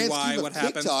to everybody what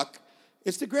happens. TikTok,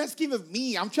 it's the grand scheme of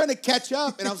me. I'm trying to catch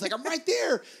up, and I was like, I'm right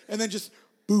there, and then just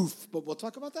boof. But we'll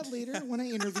talk about that later when I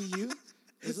interview you.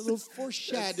 There's a little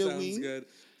foreshadowing.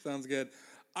 Sounds good.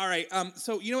 All right.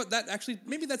 So you know what? That actually,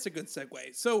 maybe that's a good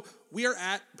segue. So we are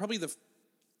at probably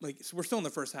so we're still in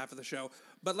the first half of the show.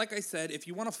 But like I said, if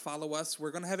you want to follow us, we're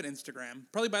going to have an Instagram.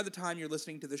 Probably by the time you're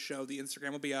listening to the show, the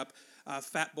Instagram will be up.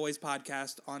 Phat Boys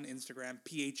Podcast on Instagram.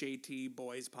 PHAT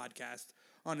Boys Podcast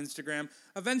on Instagram.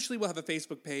 Eventually, we'll have a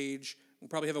Facebook page. We'll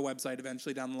probably have a website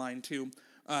eventually down the line, too.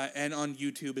 And on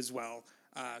YouTube as well.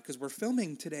 Because we're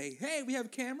filming today. Hey, we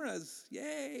have cameras.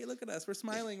 Yay, look at us. We're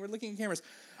smiling. We're looking at cameras.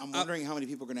 I'm wondering how many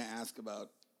people are going to ask about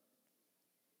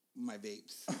my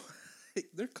vapes.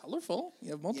 They're colorful.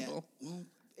 You have multiple. Yeah. Well,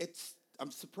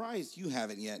 I'm surprised you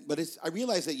haven't yet. But I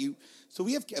realize that so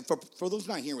we have, for those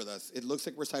not here with us, it looks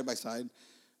like we're side by side.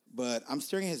 But I'm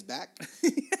staring at his back.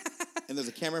 And there's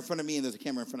a camera in front of me and there's a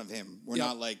camera in front of him. We're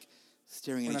not like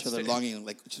staring at each other longing,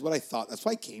 which is what I thought. That's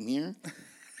why I came here.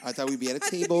 I thought we'd be at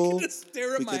a table.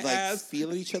 Stare at we my could ass.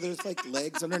 Feel at each other's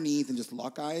legs underneath and just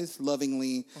lock eyes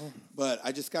lovingly. Oh. But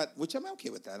I just which I'm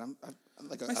okay with that. I'm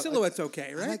like my silhouette's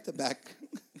okay, right? I like the back.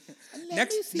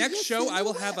 next show, I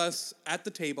will have us at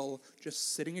the table,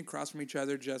 just sitting across from each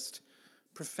other, just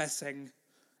professing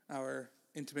our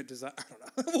intimate desire.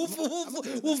 I don't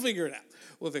know. We'll figure it out.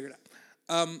 We'll figure it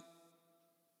out.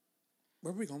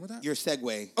 Where were we going with that? Your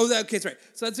segue. Oh, okay, that's right.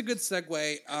 So that's a good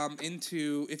segue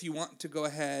into if you want to go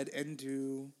ahead and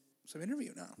do some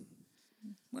interview now.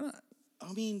 Why not?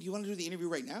 I mean, do you want to do the interview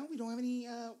right now? We don't have any.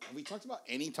 Have we talked about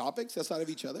any topics outside of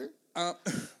each other?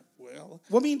 Well,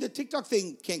 I mean, the TikTok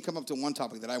thing can't come up to one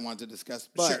topic that I wanted to discuss,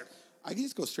 but sure. I can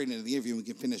just go straight into the interview and we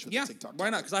can finish with the TikTok. Why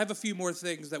not? Because I have a few more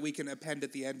things that we can append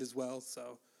at the end as well.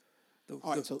 So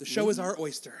the show is our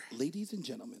oyster. Ladies and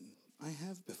gentlemen, I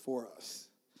have before us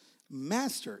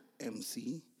Master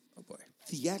MC. Oh, boy.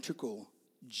 Theatrical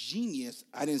genius.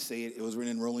 I didn't say it. It was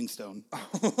written in Rolling Stone.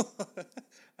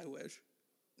 I wish.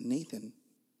 Nathan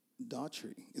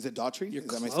Daughtry. Is it Daughtry? You're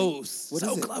close. What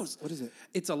is it? Close. What is it?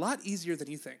 It's a lot easier than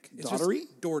you think. It's Daughtry?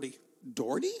 Doherty.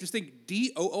 Doherty? Just think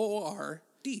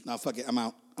D-O-O-R-D. No, fuck it. I'm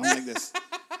out. I'm like this.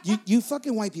 You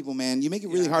fucking white people, man. You make it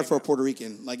really hard for a Puerto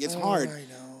Rican. Like, it's hard. I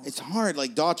know. It's hard.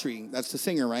 Like Daughtry. That's the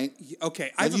singer, right?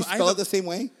 Okay. Did you spell it the same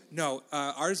way? No.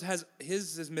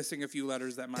 His is missing a few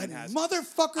letters that mine has.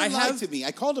 Motherfucker lied to me.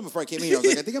 I called him before I came here. I was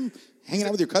like, I think I'm hanging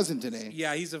out with your cousin today.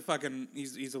 Yeah, he's a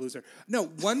loser. No,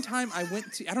 one time I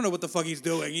went to, I don't know what the fuck he's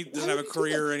doing. He doesn't have a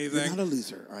career or anything. You're not a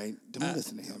loser, all right? Don't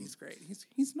listen to him. He's great.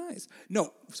 He's nice.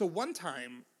 No, so one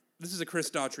time, this is a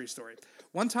Chris Daughtry story.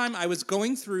 One time I was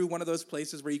going through one of those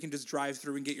places where you can just drive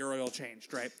through and get your oil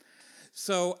changed, right?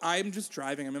 So I'm just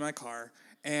driving. I'm in my car.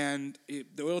 And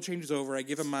the oil change is over. I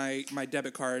give him my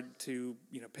debit card to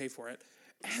pay for it.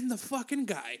 And the fucking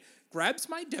guy grabs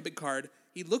my debit card.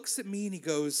 He looks at me and he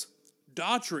goes,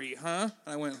 Daughtry, huh?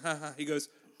 And I went, ha. He goes,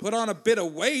 put on a bit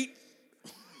of weight.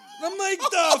 And I'm like,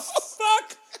 the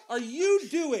fuck are you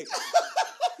doing?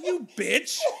 You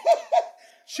bitch.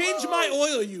 Change my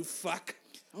oil, you fuck.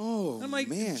 Oh, and I'm like,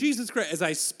 man. Jesus Christ. As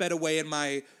I sped away in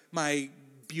my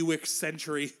Buick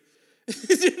Century.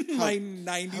 My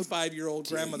 95-year-old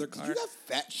grandmother car. Did you got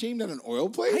fat shamed at an oil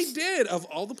place? I did. Of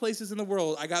all the places in the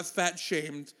world, I got fat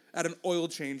shamed at an oil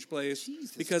change place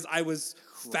because I was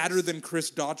fatter than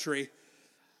Chris Daughtry.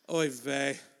 Oy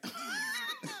vey.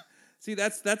 See,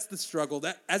 that's the struggle.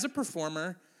 That as a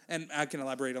performer, and I can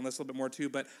elaborate on this a little bit more too,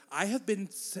 but I have been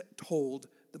told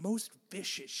the most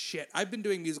vicious shit. I've been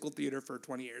doing musical theater for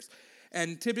 20 years,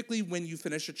 and typically when you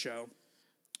finish a show,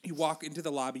 you walk into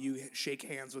the lobby, you shake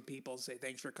hands with people, say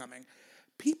thanks for coming.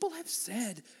 People have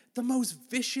said the most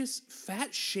vicious,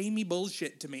 fat, shamey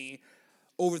bullshit to me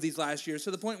over these last years to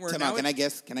the point where can I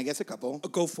guess a couple?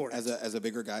 Go for it. As a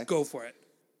bigger guy. Go for it.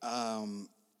 I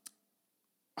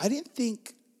didn't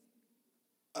think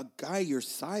a guy your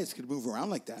size could move around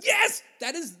like that. Yes!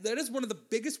 That is one of the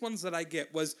biggest ones that I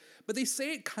get but they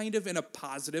say it kind of in a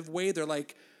positive way. They're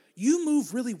like, you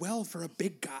move really well for a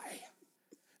big guy.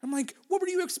 I'm like, what were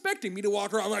you expecting me to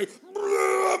walk around like,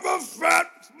 I'm a fat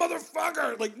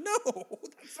motherfucker? Like, no.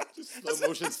 Slow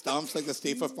motion stomps like the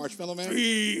Stay Puft Marshmallow Man?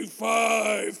 3,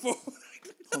 5, 4.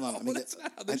 Hold on, that's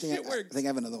not how this shit works. I think I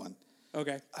have another one.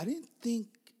 Okay. I didn't think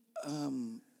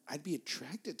I'd be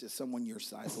attracted to someone your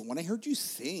size, but when I heard you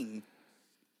sing,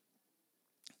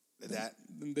 did that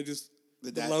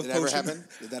ever happen?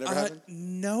 Did that ever happen?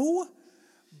 No.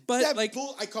 But I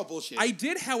call bullshit. I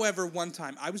did, however, one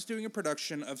time. I was doing a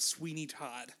production of Sweeney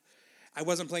Todd. I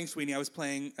wasn't playing Sweeney. I was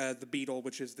playing the Beetle,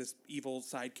 which is this evil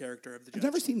side character of the judge. I've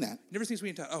never seen that. Never seen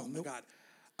Sweeney Todd? Oh, nope. My God.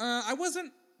 I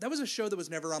wasn't. That was a show that was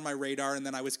never on my radar, and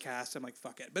then I was cast. I'm like,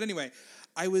 fuck it. But anyway,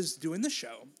 I was doing the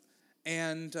show,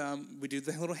 And we do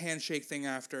the little handshake thing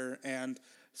after, and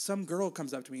some girl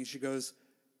comes up to me and she goes,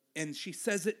 and she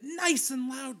says it nice and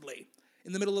loudly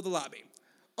in the middle of the lobby.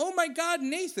 "Oh my God,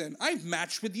 Nathan, I've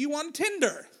matched with you on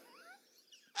Tinder."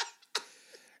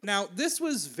 Now, this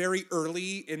was very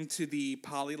early into the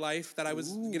poly life that I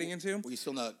was getting into. Were you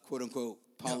still in the quote-unquote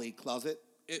poly closet?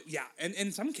 Yeah, and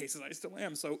in some cases I still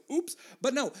am, so oops.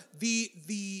 But no,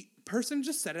 the person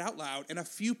just said it out loud, and a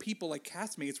few people, like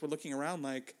castmates, were looking around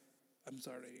like, "I'm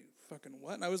sorry, fucking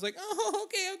what?" And I was like, "Oh,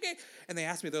 okay. And they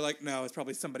asked me, they're like, "No, it's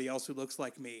probably somebody else who looks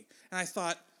like me." And I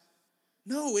thought,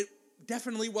 no, it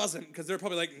definitely wasn't, because they're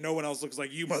probably like, "No one else looks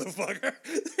like you, motherfucker."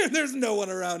 There's no one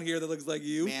around here that looks like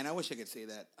you. Man, I wish I could say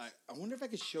that. I wonder if I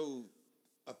could show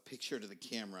a picture to the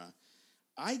camera.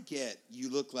 I get you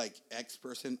look like X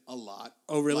person a lot.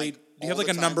 Oh, really? Like, do you have like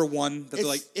a number one that they're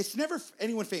like? It's never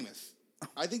anyone famous.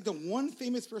 I think the one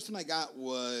famous person I got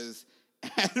was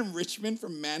Adam Richman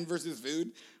from Man vs.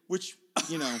 Food, which,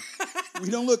 you know, we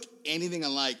don't look anything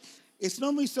alike. It's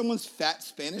normally someone's fat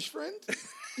Spanish friend.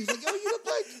 He's like, "Oh, you look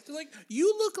like..." They're like,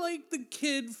 "You look like the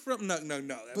kid from..." No.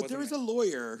 But there is a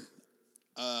lawyer,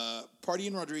 Party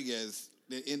and Rodriguez,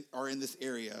 are in this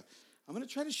area. I'm going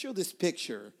to try to show this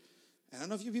picture. I don't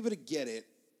know if you'll be able to get it.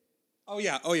 Oh,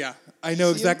 yeah. I know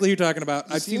exactly who you're talking about.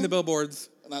 I've seen him? the billboards.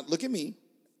 Now, look at me.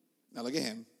 Now, look at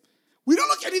him. We don't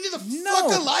look anything the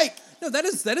fuck alike. No, that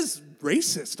is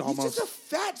racist almost. He's just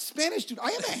a fat Spanish dude. I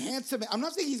am a handsome... I'm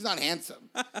not saying he's not handsome.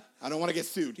 I don't want to get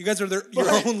sued. You guys are your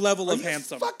own level of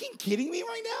handsome. Are you fucking kidding me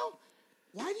right now?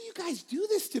 Why do you guys do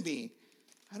this to me?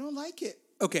 I don't like it.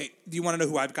 Okay, do you want to know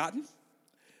who I've gotten?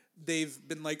 They've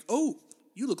been like, "Oh,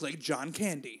 you look like John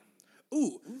Candy.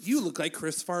 Ooh, you look like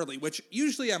Chris Farley," which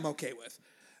usually I'm okay with.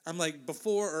 I'm like,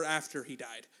 before or after he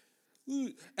died.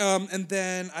 And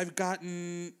then I've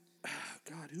gotten,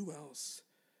 God, who else?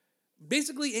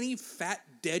 Basically any fat,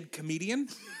 dead comedian.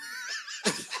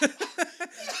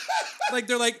 Like,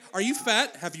 they're like, "Are you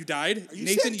fat? Have you died? Are you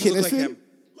Nathan, Sam you look like Kinison? him."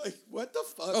 Like, what the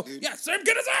fuck, dude? Yeah, Sam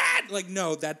Kinison! Like,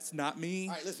 no, that's not me.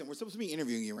 All right, listen, we're supposed to be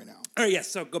interviewing you right now. All right, yes,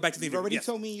 so go back to the You've interview. already Yes.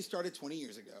 told me you started 20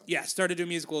 years ago. Yeah, started doing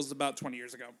musicals about 20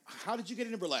 years ago. How did you get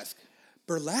into burlesque?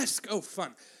 Burlesque? Oh,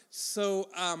 fun. So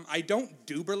I don't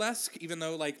do burlesque, even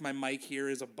though like my mic here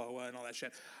is a boa and all that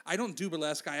shit. I don't do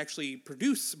burlesque. I actually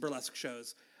produce burlesque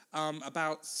shows.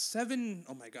 About 7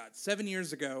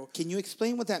 years ago. Can you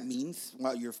explain what that means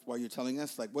while you're telling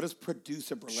us? Like, what does produce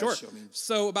a burlesque Sure. show mean?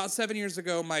 So about 7 years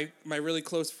ago, my really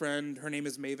close friend, her name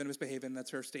is Maven Misbehavin'. That's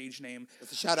her stage name.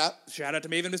 That's a shout out. Shout out to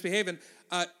Maven Misbehavin'.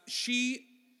 She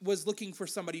was looking for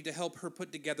somebody to help her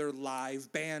put together live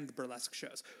band burlesque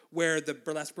shows where the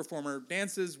burlesque performer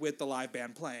dances with the live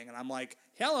band playing. And I'm like,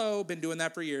 hello, been doing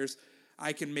that for years.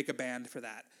 I can make a band for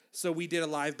that. So we did a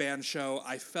live band show.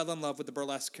 I fell in love with the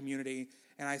burlesque community,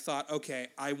 and I thought, okay,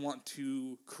 I want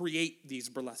to create these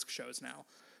burlesque shows now.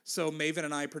 So Maven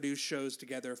and I produced shows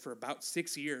together for about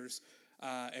 6 years,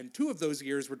 and 2 of those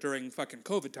years were during fucking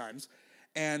COVID times.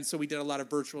 And so we did a lot of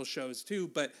virtual shows too,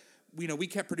 but we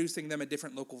kept producing them at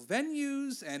different local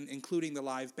venues and including the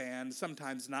live band,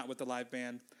 sometimes not with the live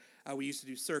band. We used to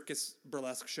do circus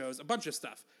burlesque shows, a bunch of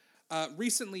stuff.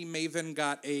 Recently, Maven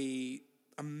got a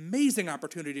amazing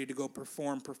opportunity to go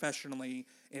perform professionally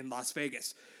in Las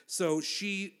Vegas. So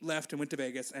she left and went to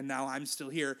Vegas, and now I'm still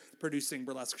here producing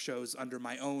burlesque shows under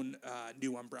my own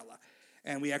new umbrella.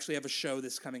 And we actually have a show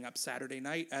that's coming up Saturday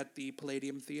night at the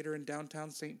Palladium Theater in downtown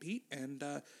St. Pete. And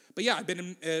but yeah, I've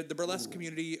been in the burlesque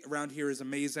community around here is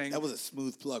amazing. That was a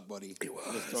smooth plug, buddy. It was.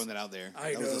 I'm just throwing that out there.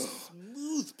 I that know. was a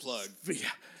smooth plug. But yeah.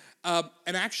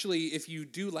 And actually, if you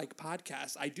do like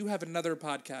podcasts, I do have another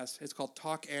podcast. It's called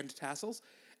Talk and Tassels.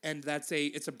 And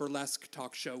it's a burlesque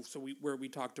talk show. So where we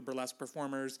talk to burlesque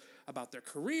performers about their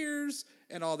careers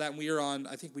and all that. And we are on,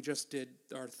 I think we just did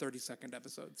our 32nd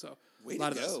episode. So Way a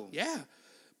lot to of go. those. Yeah.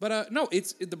 But no,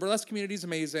 the burlesque community is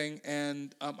amazing.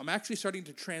 And I'm actually starting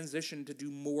to transition to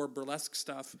do more burlesque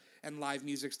stuff and live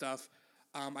music stuff.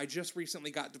 I just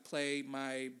recently got to play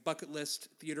my bucket list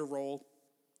theater role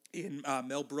in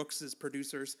Mel Brooks's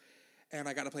Producers. And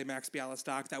I got to play Max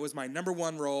Bialystock. That was my number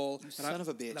one role Son of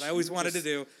a bitch. that I always wanted to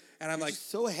do. And I'm You're like,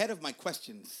 so ahead of my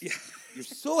questions. Yeah. You're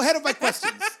so ahead of my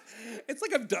questions. It's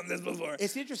like I've done this before.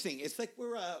 It's interesting. It's like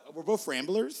we're both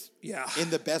ramblers. Yeah. In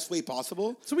the best way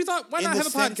possible. So we thought, why not have a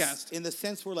podcast? In the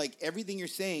sense where like everything you're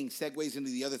saying segues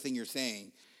into the other thing you're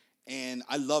saying. And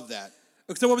I love that.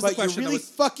 So what was the But question? you're really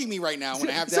fucking me right now when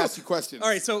I have to ask you questions. All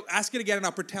right, so ask it again and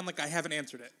I'll pretend like I haven't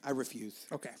answered it. I refuse.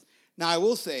 Okay. Now, I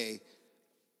will say,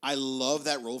 I love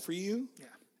that role for you. Yeah.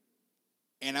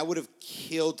 And I would have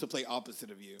killed to play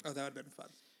opposite of you. Oh, that would have been fun.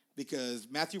 Because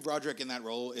Matthew Broderick in that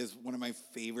role is one of my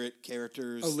favorite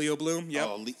characters. Oh, Leo Bloom? Yep.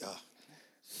 Oh,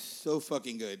 So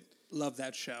fucking good. Love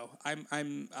that show.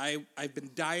 I've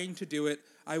been dying to do it.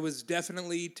 I was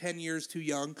definitely 10 years too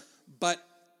young, but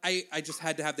I just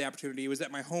had to have the opportunity. It was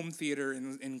at my home theater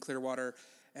in Clearwater,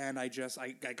 and I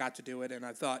got to do it, and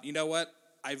I thought, you know what?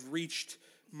 I've reached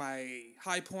my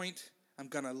high point. I'm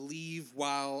going to leave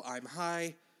while I'm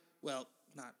high. Well,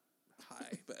 not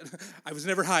high, but I was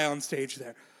never high on stage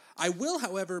there. I will,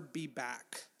 however, be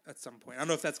back at some point. I don't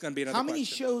know if that's going to be another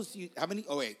question.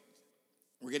 Oh, wait.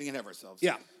 We're getting ahead of ourselves.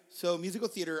 Yeah. So musical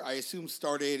theater, I assume,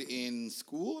 started in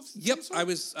school? Yep,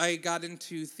 I got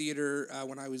into theater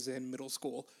when I was in middle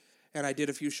school, and I did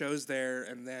a few shows there,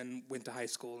 and then went to high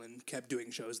school and kept doing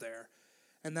shows there.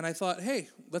 And then I thought, hey,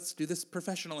 let's do this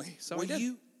professionally. So I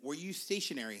did. Were you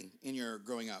stationary in your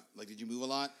growing up? Like, did you move a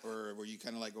lot, or were you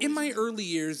kind of like... In my early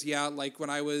years, yeah, like when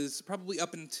I was probably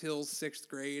up until 6th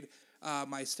grade,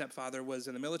 my stepfather was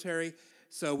in the military,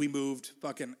 so we moved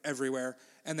fucking everywhere.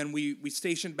 And then we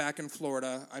stationed back in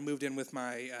Florida. I moved in with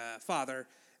my father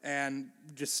and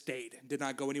just stayed. Did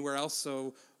not go anywhere else.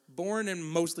 So born and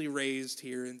mostly raised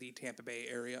here in the Tampa Bay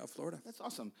area of Florida. That's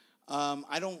awesome.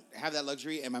 I don't have that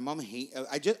luxury, and my mom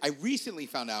I recently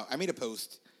found out. I made a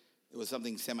post. It was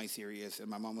something semi-serious, and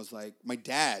my mom was like, my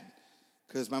dad,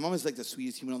 because my mom is like the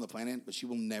sweetest human on the planet, but she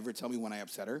will never tell me when I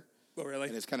upset her. Oh, really?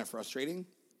 And it's kind of frustrating,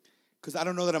 because I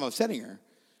don't know that I'm upsetting her.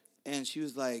 And she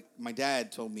was like, my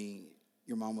dad told me,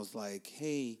 your mom was like,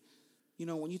 hey,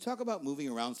 when you talk about moving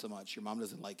around so much, your mom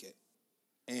doesn't like it.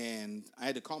 And I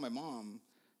had to call my mom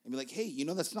and be like, hey,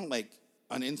 that's not like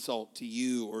an insult to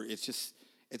you, or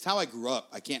it's how I grew up.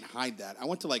 I can't hide that. I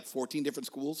went to like 14 different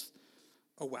schools.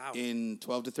 Oh, wow. In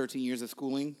 12 to 13 years of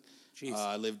schooling. Jeez.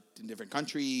 I lived in different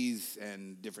countries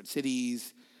and different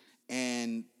cities.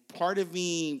 And part of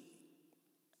me,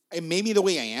 it made me the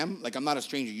way I am. Like, I'm not a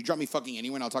stranger. You drop me fucking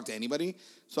anywhere and I'll talk to anybody.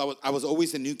 So I was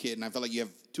always a new kid, and I felt like you have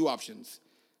two options.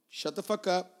 Shut the fuck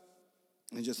up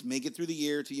and just make it through the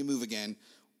year till you move again.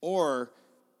 Or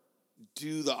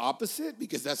do the opposite,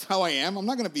 because that's how I am. I'm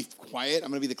not going to be quiet. I'm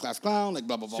going to be the class clown, like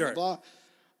blah, blah, blah, sure. blah,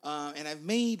 blah. And I've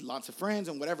made lots of friends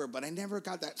and whatever, but I never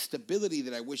got that stability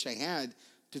that I wish I had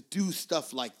to do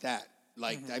stuff like that.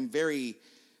 Like, I'm very,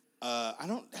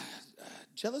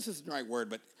 jealous isn't the right word,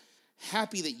 but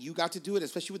happy that you got to do it,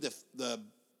 especially with the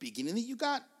beginning that you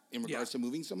got in regards to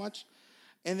moving so much.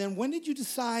 And then when did you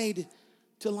decide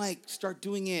to, like, start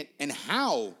doing it, and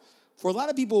how? For a lot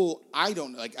of people, I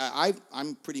don't, like,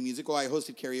 I'm pretty musical. I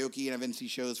hosted karaoke and I've MC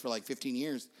shows for like 15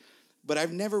 years. But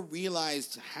I've never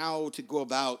realized how to go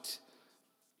about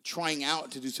trying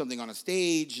out to do something on a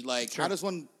stage. Like, How does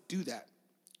one do that?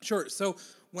 Sure. So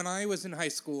when I was in high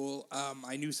school,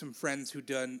 I knew some friends who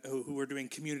were doing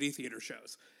community theater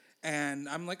shows. And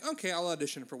I'm like, okay, I'll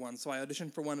audition for one. So I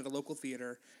auditioned for one at a local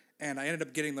theater, and I ended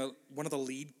up getting one of the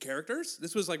lead characters.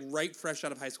 This was like right fresh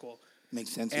out of high school.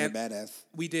 Makes sense. You're a badass.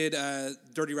 We did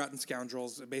Dirty Rotten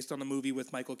Scoundrels, based on the movie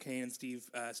with Michael Caine and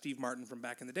Steve Martin from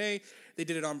back in the day. They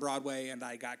did it on Broadway, and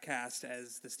I got cast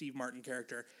as the Steve Martin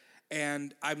character.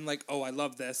 And I'm like, oh, I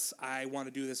love this. I want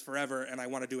to do this forever, and I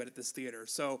want to do it at this theater.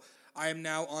 So I am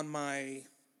now on my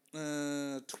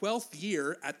 12th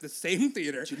year at the same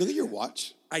theater. Did you look at your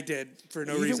watch? I did, for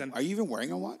no reason. Are you even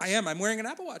wearing a watch? I am. I'm wearing an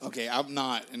Apple Watch. Okay, I'm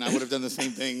not, and I would have done the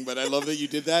same thing, but I love that you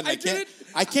did that. And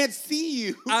I can't see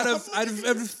you. Out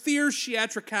of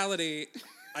theatricality,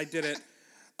 I did it.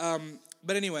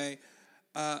 But anyway,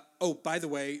 by the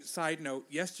way, side note,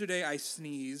 yesterday I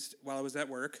sneezed while I was at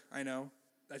work. I know,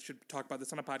 I should talk about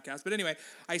this on a podcast. But anyway,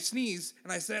 I sneezed,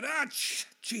 and I said,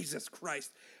 Jesus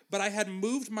Christ. But I had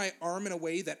moved my arm in a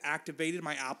way that activated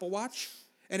my Apple Watch,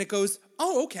 and it goes,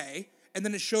 oh, okay. And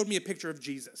then it showed me a picture of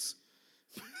Jesus.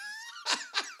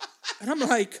 And I'm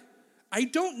like, I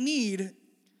don't need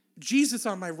Jesus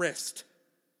on my wrist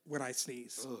when I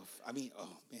sneeze. Oof. I mean,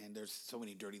 oh, man, there's so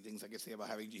many dirty things I could say about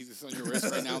having Jesus on your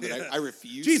wrist right now that I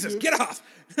refuse Jesus, to. get off.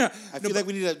 I feel like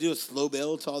we need to do a slow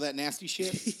build to all that nasty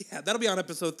shit. Yeah, that'll be on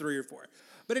episode 3 or 4.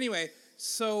 But anyway,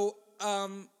 so...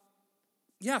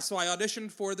 so I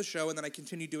auditioned for the show, and then I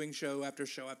continued doing show after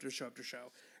show after show after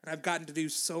show. And I've gotten to do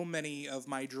so many of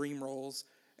my dream roles.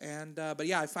 And but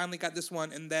yeah, I finally got this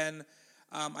one. And then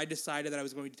I decided that I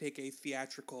was going to take a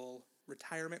theatrical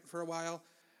retirement for a while.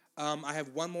 I have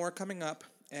one more coming up,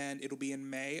 and it'll be in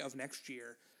May of next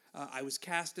year. I was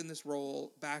cast in this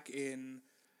role back in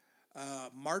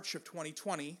March of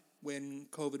 2020 when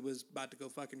COVID was about to go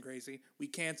fucking crazy. We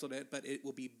canceled it, but it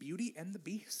will be Beauty and the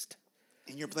Beast.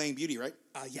 And you're playing Beauty, right?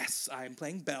 Yes, I'm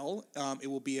playing Belle. It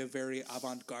will be a very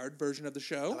avant-garde version of the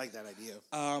show. I like that idea.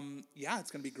 Yeah,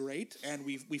 it's going to be great. And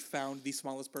we found the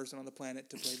smallest person on the planet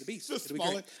to play the Beast. The It'll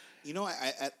be great. You know,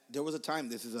 there was a time,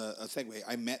 this is a segue,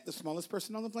 I met the smallest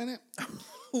person on the planet.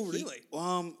 Oh, really?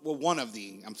 Well, one of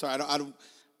the, I'm sorry,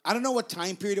 I don't know what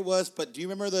time period it was, but do you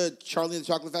remember the Charlie and the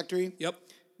Chocolate Factory? Yep.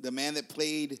 The man that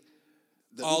played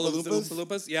the All Oompa of the Loompas? Oompa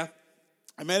Loompas, yeah.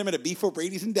 I met him at a Beef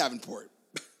O'Brady's in Davenport.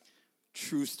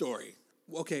 True story.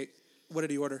 Okay, what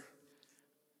did he order?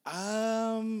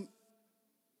 I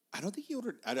don't think he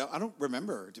ordered. I don't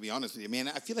remember, to be honest with you, man.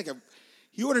 I feel like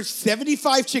he ordered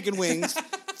 75 chicken wings,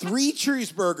 3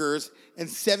 cheeseburgers, and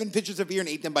 7 pitchers of beer, and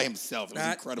ate them by himself. It was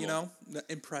incredible. You know,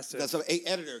 impressive. That's hey,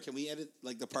 editor. Can we edit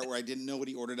like the part where I didn't know what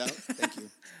he ordered out? Thank you.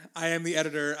 I am the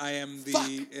editor. I am the Fuck.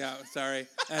 Yeah. Sorry.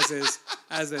 As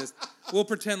is. We'll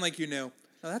pretend like you knew.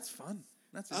 Oh, that's fun.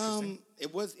 That's interesting.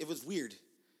 It was weird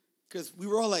because we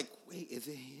were all like, "Wait, is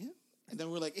it him?" And then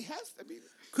we're like, "It has to be."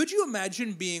 Could you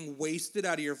imagine being wasted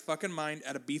out of your fucking mind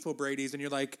at a Beef O'Brady's and you're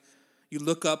like, you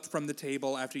look up from the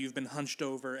table after you've been hunched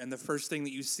over and the first thing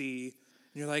that you see,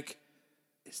 and you're like,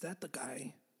 is that the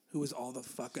guy who was all the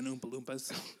fucking Oompa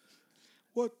Loompas?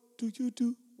 What do you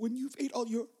do when you've ate all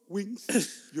your wings?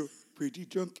 You're pretty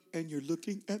drunk and you're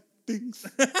looking at things.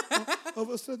 All of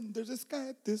a sudden, there's this guy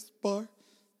at this bar.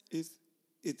 Is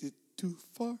it too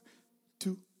far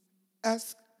to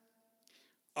ask?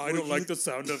 I don't like the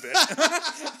sound of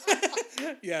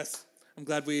it. Yes. I'm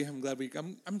glad we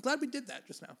did that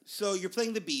just now. So you're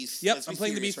playing the Beast. Yep, I'm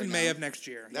playing the Beast in May of next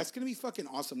year. That's going to be fucking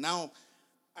awesome. Now,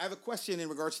 I have a question in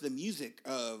regards to the music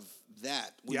of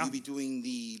that. Will you be doing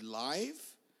the live?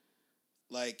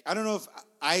 Like, I don't know if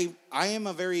I am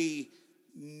a very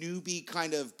newbie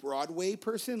kind of Broadway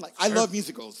person. Like, I love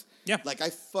musicals. Yeah. Like, I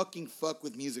fucking fuck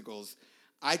with musicals.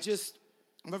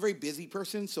 I'm a very busy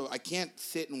person, so I can't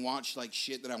sit and watch, like,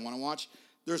 shit that I want to watch.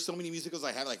 There's so many musicals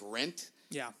I have, like Rent.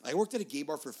 Yeah. I worked at a gay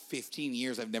bar for 15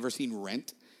 years. I've never seen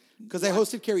Rent. Because I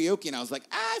hosted karaoke, and I was like,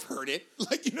 I've heard it.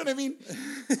 Like, you know what I mean?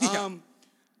 Yeah.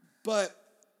 But,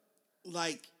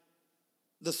 like,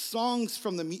 the songs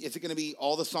from is it going to be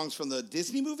all the songs from the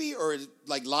Disney movie, or is it,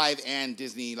 like, live and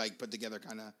Disney, like, put together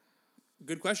kind of?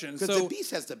 Good question. Because The Beast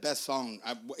has the best song,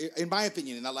 in my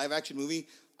opinion, in that live-action movie.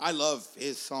 I love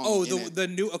his song. Oh, the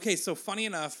new. Okay, so funny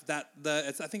enough that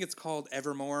I think it's called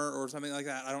Evermore or something like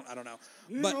that. I don't know.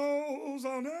 But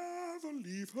I'll never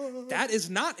leave her. That is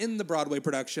not in the Broadway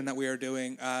production that we are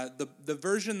doing. The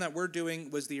version that we're doing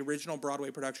was the original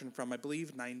Broadway production from, I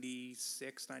believe,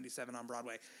 96, 97 on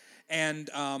Broadway.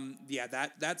 And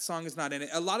that song is not in it.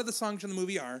 A lot of the songs in the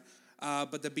movie are.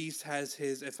 But the Beast has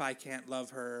his "If I Can't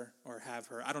Love Her or Have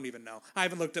Her." I don't even know. I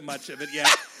haven't looked at much of it yet.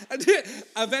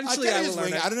 Eventually, I will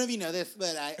learn it. I don't know if you know this,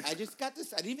 but I just got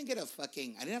this. I didn't even get I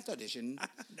didn't have to audition.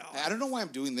 No. I don't know why I'm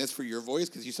doing this for your voice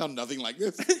because you sound nothing like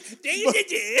this.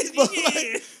 but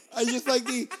I just like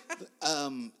the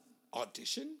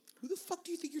audition. Who the fuck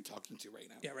do you think you're talking to right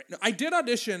now? Yeah, right. No, I did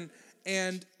audition,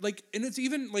 and it's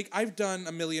even like I've done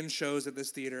a million shows at this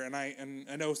theater, and I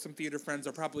know some theater friends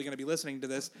are probably going to be listening to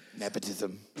this.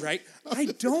 Nepotism, right? I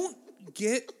don't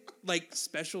get like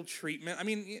special treatment. I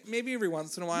mean, maybe every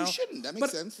once in a while. You shouldn't. That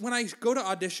makes sense. When I go to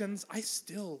auditions, I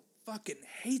still fucking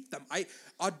hate them.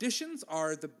 Auditions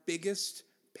are the biggest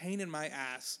pain in my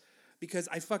ass. Because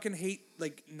I fucking hate,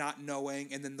 like, not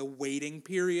knowing and then the waiting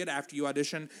period after you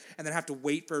audition and then have to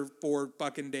wait for 4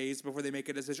 fucking days before they make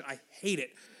a decision. I hate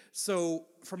it. So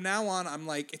from now on, I'm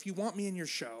like, if you want me in your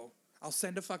show, I'll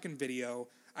send a fucking video.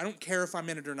 I don't care if I'm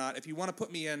in it or not. If you want to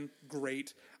put me in,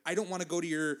 great. I don't want to go to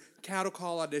your cattle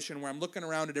call audition where I'm looking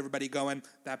around at everybody going,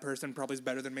 that person probably is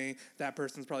better than me. That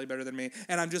person's probably better than me.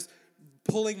 And I'm just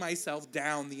pulling myself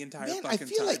down the entire fucking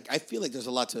time. I feel like there's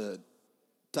a lot to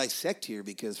dissect here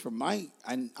because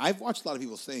I've watched a lot of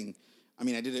people sing. I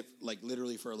mean, I did it like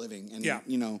literally for a living, and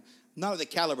you know, not of the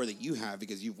caliber that you have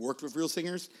because you've worked with real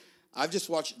singers. I've just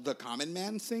watched the common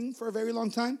man sing for a very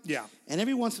long time. Yeah, and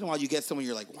every once in a while, you get someone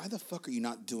you're like, why the fuck are you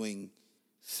not doing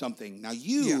something? Now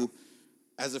you,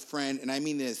 as a friend, and I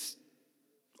mean this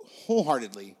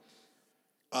wholeheartedly.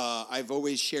 I've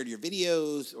always shared your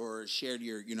videos or shared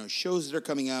your shows that are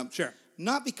coming up. Sure,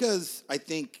 not because I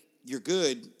think you're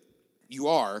good. You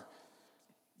are,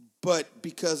 but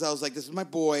because I was like, this is my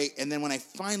boy. And then when I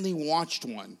finally watched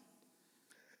one,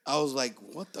 I was like,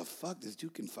 what the fuck? This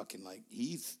dude can fucking, like,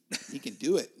 he can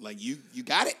do it. Like, you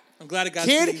got it. I'm glad it got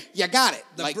Kid, you got it.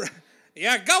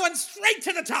 Yeah, going straight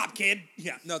to the top, kid.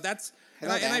 Yeah, no, that's,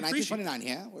 and I appreciate 1929,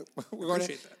 yeah. We're going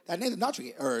to, that Nathan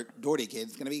Daughtry, or Doherty kid,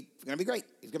 is going to be great.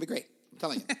 He's going to be great. I'm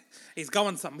telling you. He's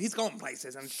going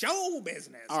places and show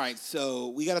business. All right, so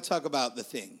we got to talk about The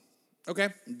Thing. Okay.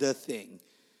 The Thing.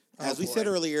 As we said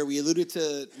earlier, we alluded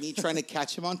to me trying to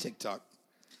catch him on TikTok.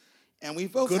 And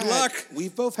we've both Good luck.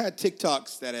 We've both had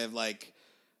TikToks that have like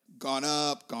gone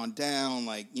up, gone down,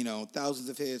 like, you know, thousands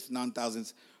of hits,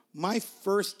 non-thousands. One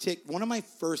of my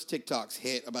first TikToks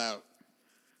hit about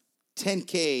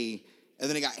 10K, and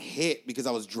then it got hit because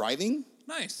I was driving.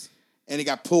 Nice. And it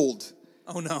got pulled.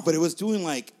 Oh, no. But it was doing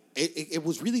like, it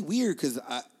was really weird because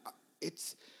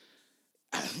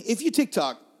if you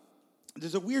TikTok,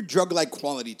 there's a weird drug-like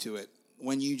quality to it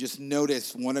when you just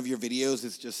notice one of your videos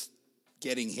is just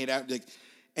getting hit out. Like,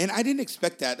 and I didn't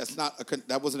expect that.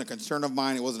 That wasn't a concern of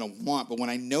mine. It wasn't a want. But when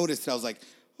I noticed it, I was like,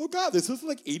 oh, God, this was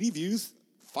like 80 views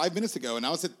 5 minutes ago, and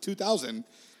now it's at 2,000.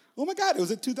 Oh, my God, it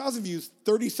was at 2,000 views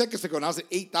 30 seconds ago, and I was at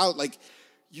 8,000. Like,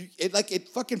 it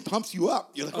fucking pumps you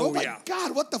up. You're like, oh my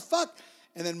God, what the fuck?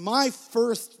 And then my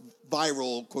first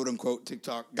viral, quote unquote,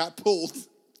 TikTok got pulled.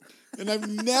 And I've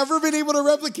never been able to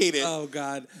replicate it. Oh,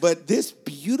 God. But this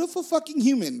beautiful fucking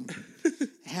human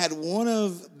had one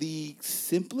of the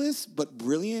simplest but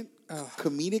brilliant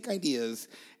comedic ideas.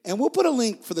 And we'll put a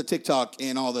link for the TikTok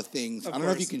and all the things. I don't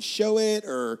know if you can show it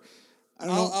or I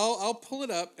don't know. I'll pull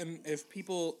it up, and if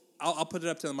people, I'll put it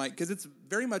up to the mic because it's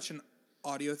very much an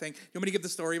audio thing. You want me to give the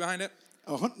story behind it?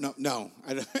 Oh, no.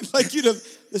 I don't like you to.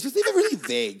 Let's just leave it really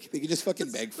vague. They can just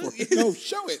fucking beg for it. No,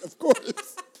 show it, of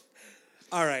course.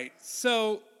 All right.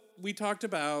 So we talked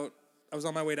about, I was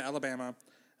on my way to Alabama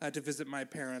to visit my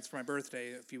parents for my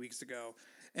birthday a few weeks ago.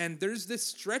 And there's this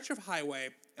stretch of highway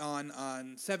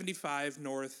on 75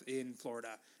 North in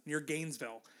Florida, near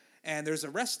Gainesville. And there's a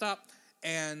rest stop.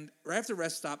 And right after the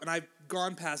rest stop, and I've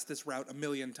gone past this route a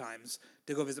million times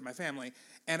to go visit my family.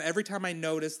 And every time I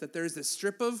notice that there's this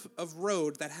strip of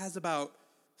road that has about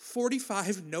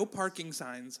 45 no parking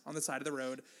signs on the side of the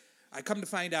road, I come to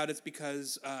find out it's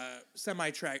because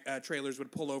semi-trailers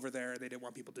would pull over there. They didn't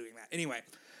want people doing that. Anyway,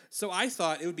 so I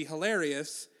thought it would be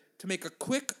hilarious to make a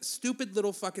quick, stupid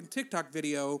little fucking TikTok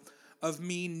video of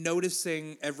me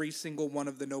noticing every single one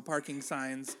of the no parking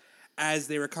signs as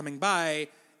they were coming by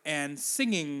and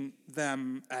singing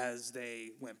them as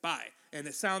they went by. And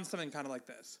it sounds something kind of like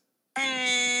this.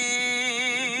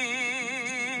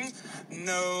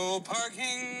 No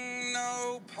parking,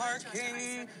 no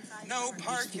parking, no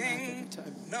parking,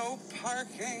 no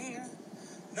parking,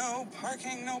 no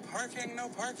parking, no parking, no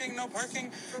parking, no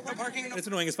parking, no parking. It's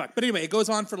annoying as fuck. But anyway, it goes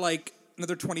on for like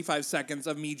another 25 seconds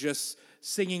of me just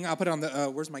singing. I'll put it on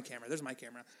the, where's my camera? There's my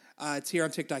camera. It's here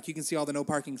on TikTok. You can see all the no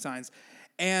parking signs.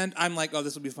 And I'm like, oh,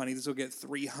 this will be funny. This will get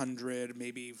 300,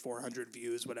 maybe 400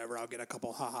 views, whatever. I'll get a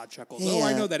couple ha-ha chuckles. Hey,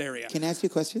 I know that area. Can I ask you a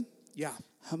question? Yeah.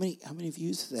 How many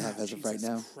views does it have as of right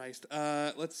now? Christ.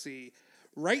 Let's see.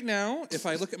 Right now, if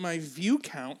I look at my view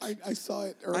count, I saw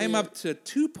it earlier. I'm up to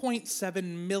 2.7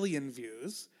 million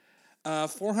views,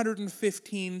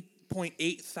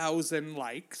 415.8 thousand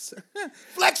likes.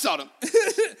 Flex on them.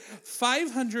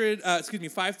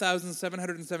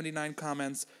 5,779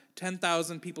 comments.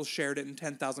 10,000 people shared it, and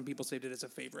 10,000 people saved it as a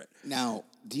favorite. Now,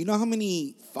 do you know how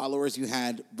many followers you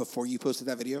had before you posted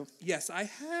that video? Yes, I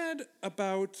had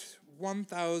about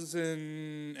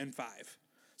 1,005.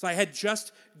 So I had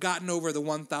just gotten over the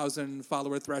 1,000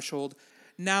 follower threshold.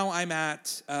 Now I'm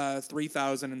at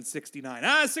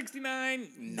 3,069. 69.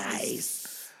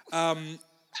 Nice. That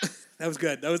was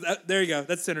good. There you go.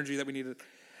 That's synergy that we needed.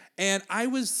 And I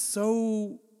was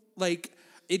so, like,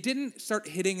 it didn't start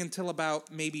hitting until about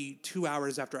maybe 2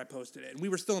 hours after I posted it. And we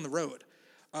were still on the road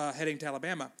heading to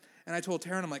Alabama. And I told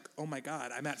Taryn, I'm like, oh, my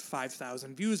God, I'm at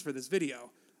 5,000 views for this video.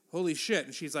 Holy shit.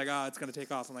 And she's like, it's going to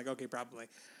take off. I'm like, okay, probably.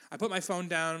 I put my phone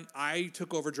down. I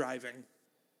took over driving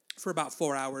for about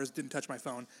 4 hours, didn't touch my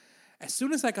phone. As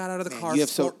soon as I got out of the car.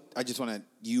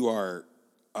 You are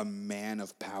a man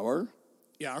of power.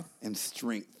 Yeah. And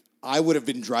strength. I would have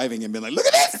been driving and been like, look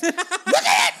at this! Look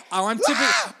at it! Oh, I'm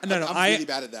typically no. I'm really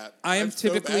bad at that. I'm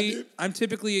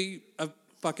typically a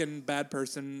fucking bad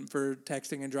person for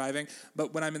texting and driving.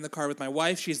 But when I'm in the car with my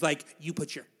wife, she's like, "You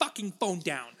put your fucking phone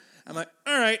down." I'm like,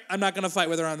 "All right, I'm not gonna fight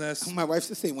with her on this." My wife's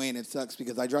the same way, and it sucks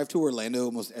because I drive to Orlando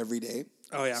almost every day.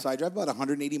 Oh yeah. So I drive about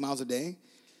 180 miles a day,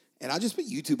 and I just put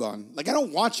YouTube on. Like I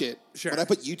don't watch it, sure, but I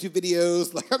put YouTube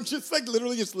videos. Like I'm just like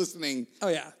literally just listening. Oh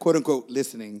yeah, quote unquote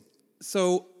listening.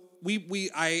 So.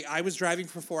 I was driving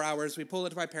for 4 hours. We pull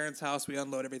into my parents' house. We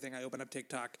unload everything. I open up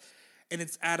TikTok, and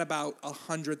it's at about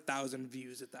 100,000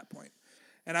 views at that point.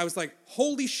 And I was like,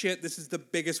 holy shit, this is the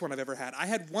biggest one I've ever had. I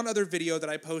had one other video that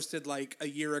I posted like a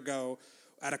year ago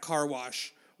at a car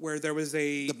wash where there was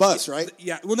the bus, right?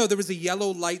 Yeah. Well, no, there was a yellow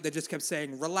light that just kept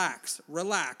saying, relax,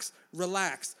 relax,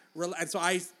 relax, relax. And so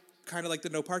I kind of like the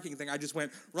no parking thing. I just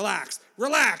went, relax,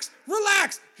 relax,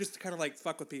 relax, just to kind of like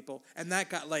fuck with people. And that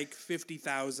got like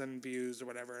 50,000 views or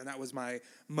whatever. And that was my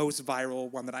most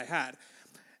viral one that I had.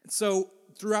 So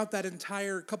throughout that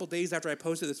entire couple days after I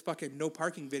posted this fucking no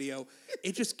parking video,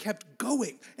 it just kept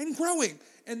going and growing.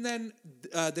 And then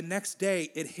the next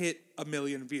day, it hit 1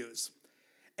 million views.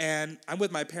 And I'm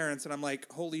with my parents, and I'm like,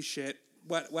 holy shit,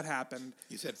 what happened?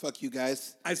 You said, fuck you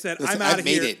guys. I said, Listen, I'm out of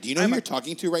here. I've made it. Do you know who you're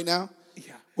talking to right now?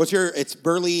 Yeah. It's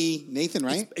Burley Nathan,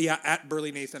 right? At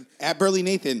Burley Nathan. At Burley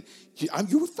Nathan.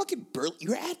 You were fucking Burley.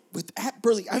 You're at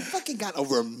Burley. I fucking got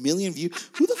over 1 million views.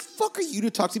 Who the fuck are you to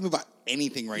talk to me about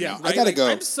anything right now? Right? I gotta go.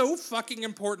 I'm so fucking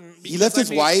important. He left his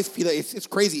wife. It's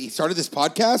crazy. He started this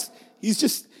podcast.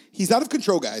 He's out of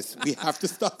control, guys. We have to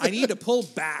stop. I need to pull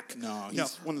back. No,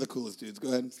 he's one of the coolest dudes. Go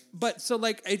ahead. But so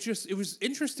like it was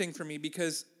interesting for me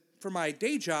because for my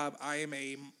day job, I am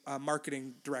a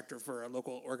marketing director for a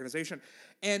local organization,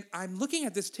 and I'm looking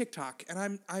at this TikTok,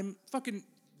 and I'm fucking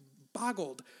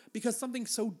boggled because something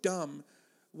so dumb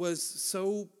was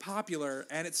so popular,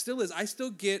 and it still is. I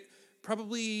still get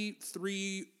probably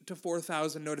 3,000 to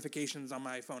 4,000 notifications on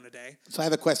my phone a day. So I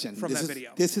have a question from that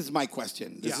video. This is my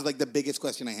question. This is like the biggest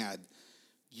question I had.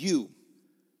 You,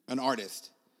 an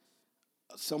artist,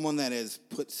 someone that has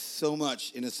put so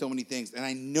much into so many things, and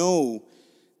I know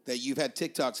that you've had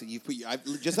TikToks that you've put,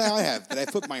 just like I have, that I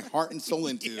put my heart and soul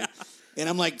into. And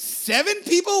I'm like, 7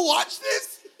 people watch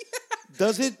this?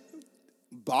 Does it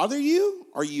bother you?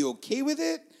 Are you okay with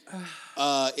it?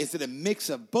 Is it a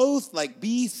mix of both? Like,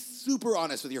 be super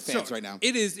honest with your fans right now.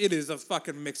 It is a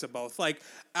fucking mix of both. Like,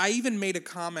 I even made a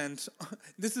comment.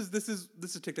 This is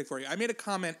TikTok for you. I made a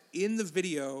comment in the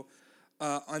video,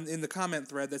 in the comment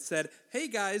thread that said, "Hey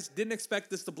guys, didn't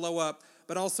expect this to blow up,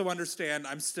 but also understand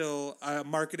I'm still a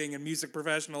marketing and music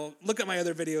professional. Look at my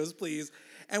other videos, please."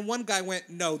 And one guy went,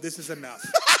 "No, this is enough."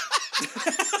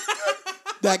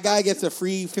 That guy gets a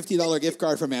free $50 gift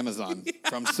card from Amazon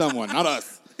from someone, not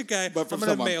us. Okay, but from I'm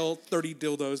gonna someone. mail 30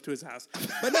 dildos to his house.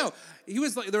 But no, he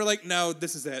was like, they were like, "No,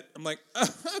 this is it." I'm like,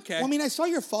 okay. Well, I mean, I saw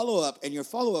your follow-up, and your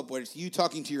follow-up was you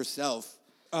talking to yourself.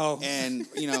 Oh. And,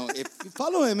 if you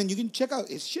follow him, and you can check out,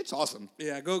 his shit's awesome.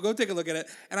 Yeah, go take a look at it.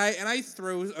 And I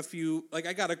throw a few, like,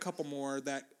 I got a couple more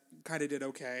that kind of did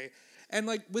okay. And,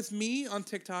 like, with me on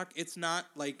TikTok, it's not,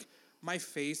 like, my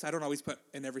face. I don't always put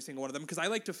in every single one of them, because I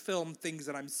like to film things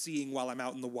that I'm seeing while I'm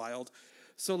out in the wild.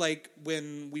 So, like,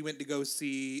 when we went to go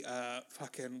see,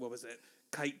 what was it?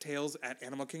 Kite Tails at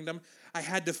Animal Kingdom, I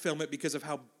had to film it because of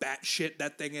how batshit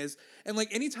that thing is. And,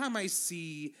 like, anytime I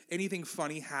see anything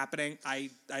funny happening, I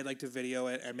like to video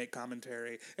it and make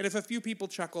commentary. And if a few people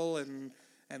chuckle and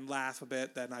laugh a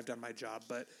bit, then I've done my job.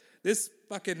 But this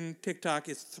fucking TikTok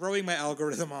is throwing my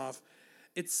algorithm off.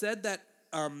 It said that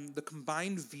the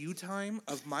combined view time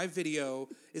of my video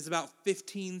is about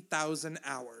 15,000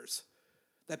 hours.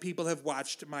 That people have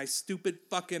watched my stupid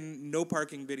fucking no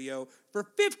parking video for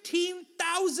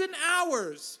 15,000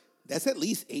 hours. That's at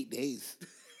least 8 days.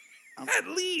 At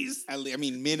least. I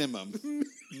mean, minimum.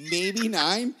 Maybe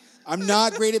 9. I'm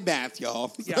not great at math,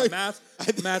 y'all. Yeah,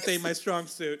 math ain't my strong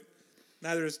suit.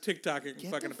 Neither is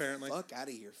TikToking, apparently. Fuck out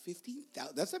of here.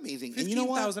 15,000. That's amazing. And you know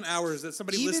what? 15,000 hours that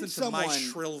somebody listened to my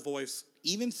shrill voice.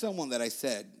 Even someone that I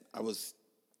said I was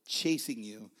chasing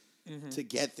you to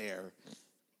get there.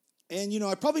 And,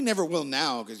 I probably never will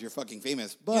now because you're fucking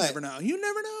famous. But You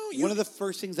never know. One of the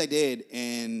first things I did,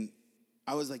 and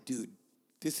I was like, dude,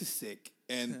 this is sick.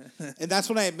 And that's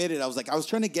when I admitted, I was like, I was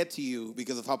trying to get to you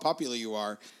because of how popular you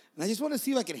are. And I just want to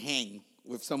see if I can hang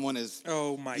with someone as,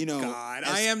 oh my God.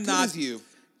 I am not as you.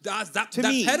 That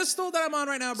pedestal that I'm on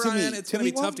right now, Brian, it's going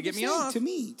to be tough to get me off.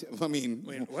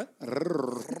 Wait, what?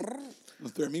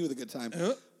 Threaten me with a good time.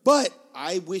 But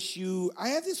I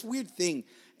have this weird thing.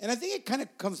 And I think it kind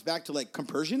of comes back to like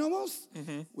compersion almost,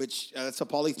 which that's a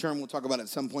poly term we'll talk about at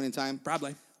some point in time.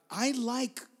 Probably. I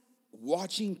like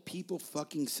watching people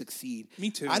fucking succeed. Me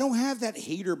too. I don't have that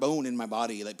hater bone in my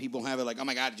body. Like people have it like, oh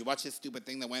my God, did you watch this stupid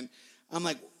thing that went? I'm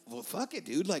like, well, fuck it,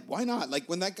 dude. Like, why not? Like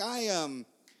when that guy,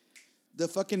 the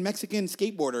fucking Mexican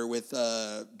skateboarder with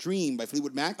Dream by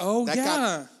Fleetwood Mac. Oh, that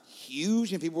got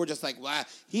huge and people were just like, wow,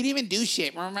 he didn't even do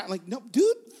shit. Like, no,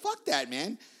 dude, fuck that,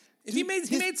 man. If he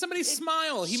made somebody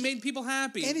smile. He made people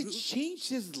happy. And it changed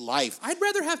his life. I'd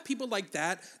rather have people like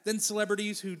that than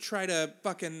celebrities who try to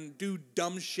fucking do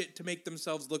dumb shit to make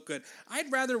themselves look good.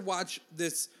 I'd rather watch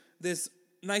this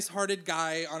nice-hearted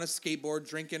guy on a skateboard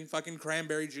drinking fucking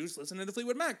cranberry juice listening to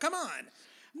Fleetwood Mac. Come on.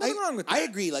 Nothing wrong with that. I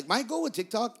agree. Like, my goal with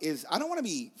TikTok is I don't want to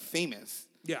be famous.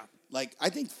 Yeah. Like, I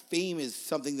think fame is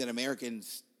something that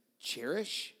Americans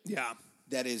cherish. Yeah.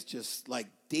 That is just, like,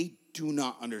 they do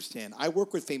not understand. I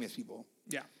work with famous people.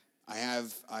 Yeah. I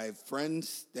have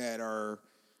friends that are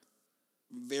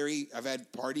I've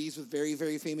had parties with very,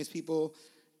 very famous people,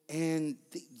 and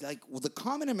the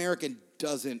common American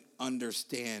doesn't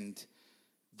understand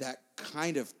that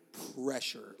kind of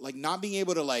pressure. Like, not being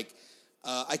able to, like,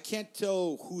 I can't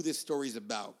tell who this story's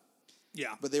about.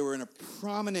 Yeah. But they were in a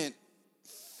prominent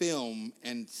film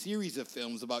and series of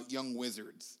films about young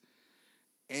wizards.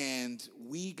 And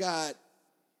we got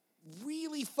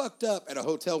really fucked up at a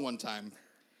hotel one time.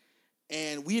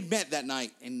 And we had met that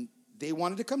night, and they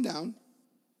wanted to come down.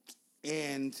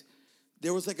 And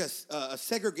there was like a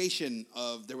segregation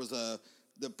of, there was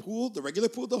the pool, the regular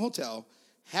pool at the hotel.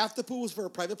 Half the pool was for a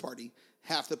private party.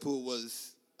 Half the pool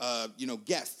was,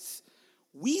 guests.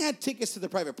 We had tickets to the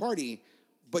private party,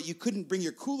 but you couldn't bring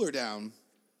your cooler down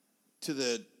to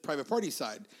the private party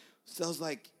side. So I was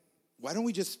like, why don't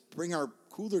we just bring our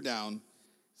cooler down,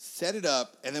 set it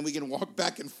up, and then we can walk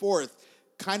back and forth,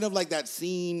 kind of like that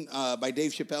scene by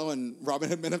Dave Chappelle and Robin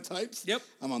Hood Men of Types. Yep.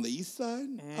 I'm on the east side.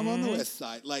 I'm on the west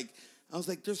side. Like, I was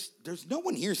like, there's no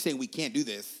one here saying we can't do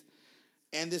this.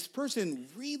 And this person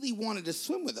really wanted to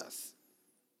swim with us.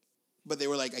 But they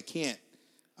were like, I can't.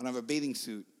 I don't have a bathing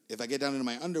suit. If I get down into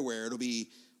my underwear, it'll be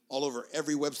all over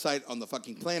every website on the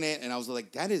fucking planet. And I was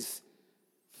like, that is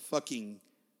fucking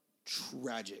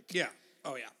tragic. Yeah.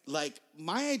 Oh, yeah. Like,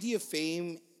 my idea of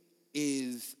fame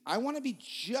is I want to be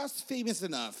just famous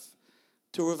enough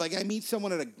to where if like I meet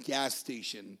someone at a gas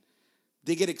station,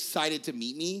 they get excited to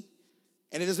meet me.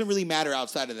 And it doesn't really matter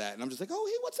outside of that. And I'm just like, oh,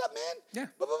 hey, what's up, man? Yeah.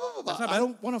 Blah, blah, blah, blah, That's not I bad.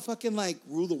 don't want to fucking, like,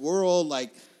 rule the world.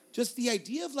 Like, just the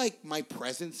idea of, like, my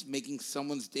presence making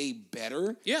someone's day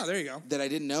better. Yeah, there you go. That I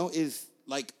didn't know is,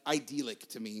 like, idyllic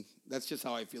to me. That's just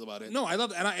how I feel about it. No, I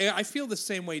love that. And I feel the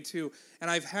same way, too. And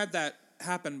I've had that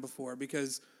happen before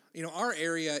because, our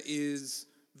area is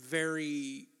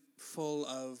very full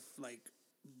of, like,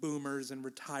 boomers and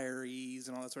retirees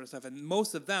and all that sort of stuff. And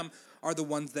most of them are the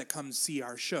ones that come see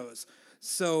our shows.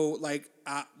 So, like,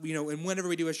 and whenever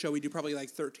we do a show, we do probably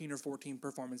like 13 or 14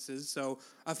 performances. So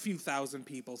a few thousand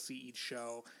people see each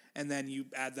show. And then you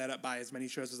add that up by as many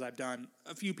shows as I've done,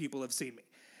 a few people have seen me.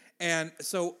 And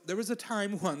so there was a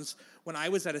time once when I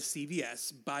was at a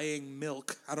CVS buying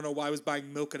milk. I don't know why I was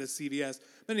buying milk at a CVS.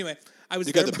 But anyway, I was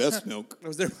You got the best milk. I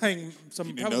was there buying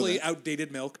some probably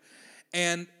outdated milk.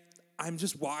 And I'm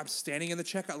standing in the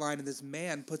checkout line, and this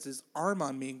man puts his arm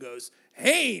on me and goes,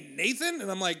 "Hey, Nathan." And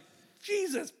I'm like,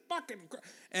 Jesus fucking Christ.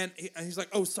 And he's like,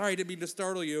 "Oh, sorry, I didn't mean to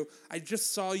startle you. I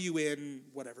just saw you in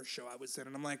whatever show I was in."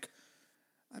 And I'm like,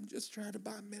 I'm just trying to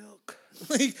buy milk.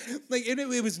 And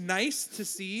it was nice to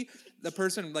see the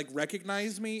person, like,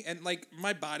 recognize me. And, like,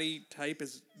 my body type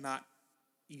is not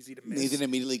easy to miss. Nathan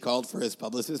immediately called for his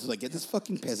publicist. Was like, get this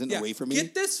fucking peasant away from me.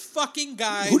 Get this fucking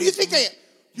guy. Who do you think I am?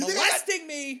 Molesting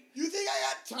me. You think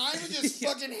I got time to just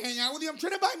fucking hang out with you? I'm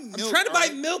trying to buy milk. I'm trying to buy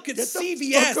milk at CVS.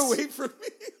 Get the fuck away from me.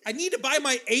 I need to buy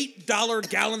my $8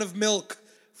 gallon of milk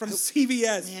from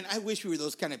CVS. Man, I wish we were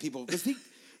those kind of people.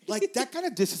 Like, that kind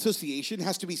of disassociation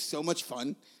has to be so much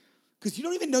fun. Because you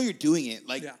don't even know you're doing it.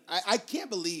 Like, yeah. I can't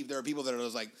believe there are people that are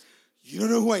just like, you don't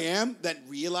know who I am? That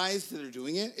realize that they're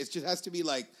doing it? It just has to be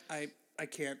like... I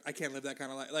can't live that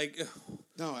kind of life. Like,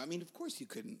 no, I mean, of course you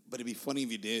couldn't. But it'd be funny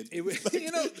if you did.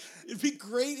 It'd be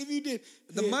great if you did.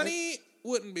 The money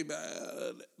wouldn't be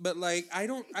bad, but like, I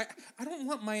don't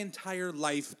want my entire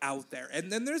life out there.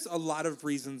 And then there's a lot of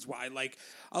reasons why. Like,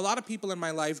 a lot of people in my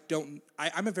life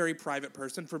I'm a very private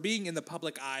person. For being in the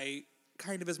public eye,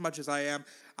 kind of as much as I am,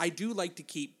 I do like to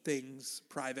keep things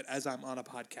private as I'm on a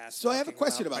podcast. So I have a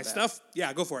question about my that. Stuff.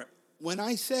 Yeah, go for it. When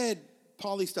I said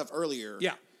poly stuff earlier.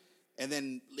 Yeah. And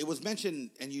then it was mentioned,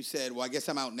 and you said, well, I guess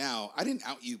I'm out now. I didn't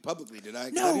out you publicly, did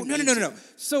I? No.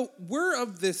 So we're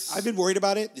of this... I've been worried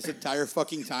about it this entire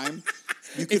fucking time.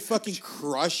 You could fucking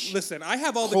crush... Listen, I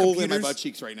have all the computers. computers... in my butt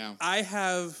cheeks right now. I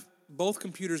have both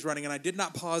computers running, and I did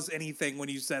not pause anything when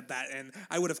you said that, and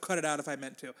I would have cut it out if I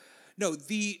meant to. No,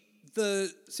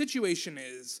 the situation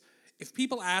is... If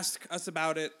people ask us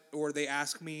about it or they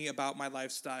ask me about my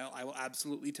lifestyle, I will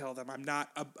absolutely tell them. I'm not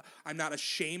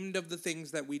ashamed of the things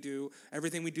that we do.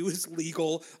 Everything we do is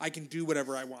legal. I can do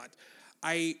whatever I want.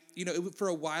 For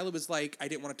a while it was like I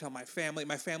didn't want to tell my family.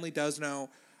 My family does know.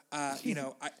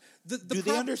 Do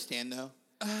they understand though?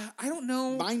 I don't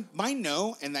know. Mine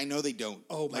know, and I know they don't.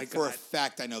 Oh my God! For a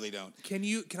fact, I know they don't.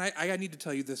 I need to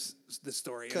tell you this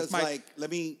story. Because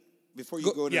before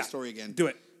you go into the story again, do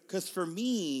it. Because for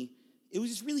me, it was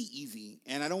just really easy.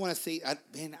 And I don't want to say, I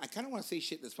kind of want to say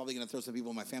shit that's probably going to throw some people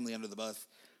in my family under the bus.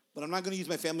 But I'm not going to use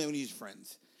my family, I'm going to use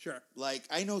friends. Sure. Like,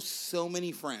 I know so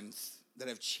many friends that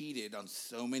have cheated on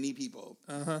so many people.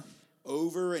 Uh-huh.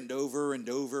 over and over and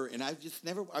over, and I've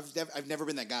never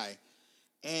been that guy.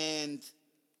 And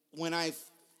when I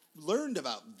learned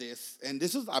about this, and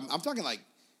this is, I'm talking like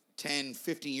 10,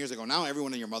 15 years ago. Now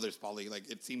everyone and your mother's poly, like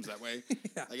it seems that way.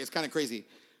 Yeah. Like it's kind of crazy.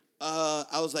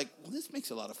 I was like, well, this makes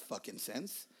a lot of fucking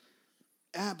sense.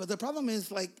 But the problem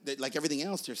is like everything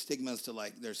else, there's stigmas to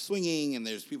like, there's swinging and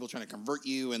there's people trying to convert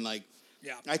you. And like,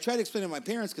 yeah. I try to explain to my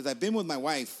parents because I've been with my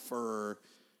wife for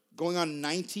going on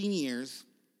 19 years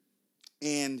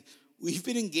and we've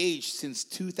been engaged since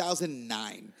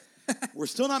 2009. We're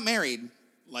still not married,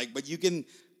 like, but you can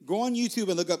go on YouTube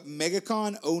and look up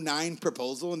MegaCon 09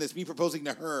 proposal, and it's me proposing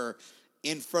to her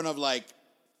in front of like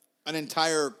an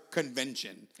entire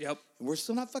convention. Yep. And we're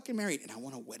still not fucking married, and I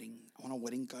want a wedding.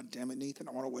 God damn it, Nathan.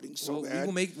 I want a wedding so bad.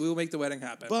 We will make the wedding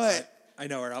happen. But I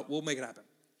know her. We'll make it happen.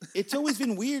 It's always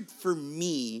been weird for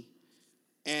me,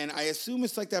 and I assume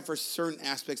it's like that for certain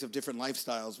aspects of different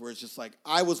lifestyles, where it's just like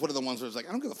I was one of the ones where it's like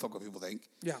I don't give a fuck what people think.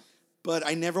 Yeah. But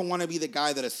I never want to be the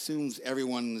guy that assumes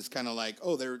everyone is kind of like,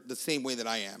 oh, they're the same way that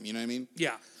I am. You know what I mean?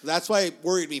 Yeah. So that's why it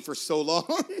worried me for so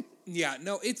long. Yeah.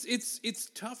 No, it's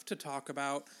tough to talk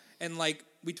about. And like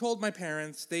we told my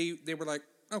parents, they were like,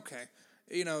 okay,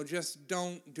 just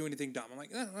don't do anything dumb. I'm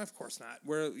like, of course not.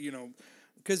 We're,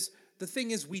 because the thing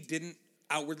is we didn't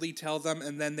outwardly tell them,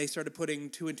 and then they started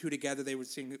putting two and two together. They were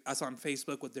seeing us on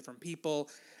Facebook with different people,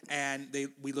 and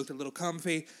we looked a little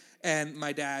comfy. And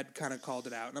my dad kind of called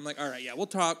it out. And I'm like, all right, yeah, we'll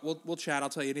talk. We'll chat. I'll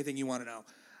tell you anything you want to know.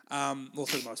 Well,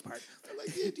 for the most part.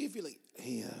 Like, do you feel like,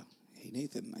 hey,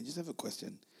 Nathan, I just have a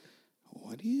question.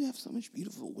 Why do you have so much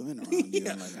beautiful women around you?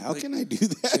 Yeah. I'm like, how can I do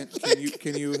that?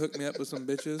 Can you hook me up with some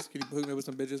bitches? Can you hook me up with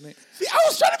some bitches, Nate? See, I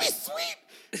was trying to be sweet.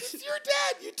 It's your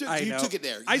dad. You took it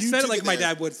there. I said it like my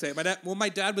dad would say it. My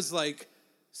dad was like,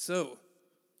 so,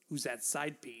 who's that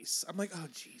side piece? I'm like, oh,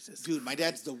 Jesus. Dude, my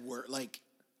dad's the worst. Like,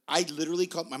 I literally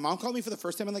my mom called me for the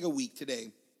first time in like a week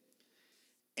today.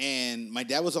 And my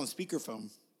dad was on speakerphone.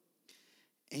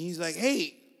 And he's like,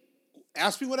 hey,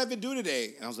 ask me what I've been doing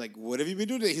today. And I was like, what have you been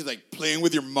doing today? He's like, playing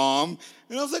with your mom.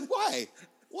 And I was like, why?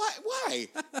 Why?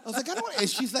 I was like, I don't want. And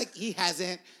she's like,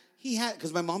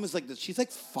 because my mom is like, she's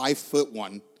like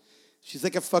 5'1". She's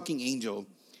like a fucking angel.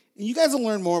 And you guys will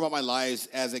learn more about my lives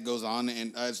as it goes on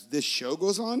and as this show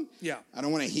goes on. Yeah. I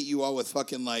don't want to hit you all with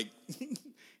fucking like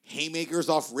haymakers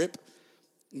off rip.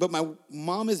 But my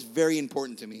mom is very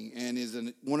important to me and is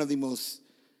one of the most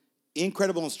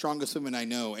incredible and strongest women I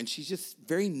know. And she's just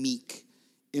very meek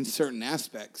in certain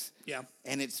aspects. Yeah.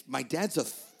 And my dad's a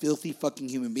filthy fucking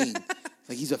human being.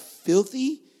 Like, he's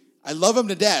I love him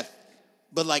to death.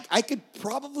 But, like, I could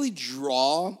probably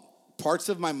draw parts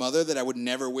of my mother that I would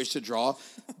never wish to draw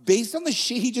based on the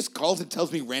shit he just calls and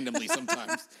tells me randomly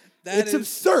sometimes. It's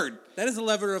absurd. That is a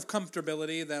level of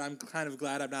comfortability that I'm kind of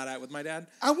glad I'm not at with my dad.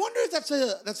 I wonder if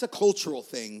that's a cultural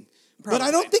thing. Probably. But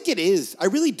I don't think it is. I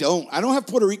really don't. I don't have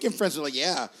Puerto Rican friends who are like,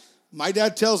 yeah, my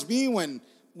dad tells me when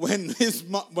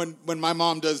my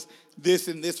mom does this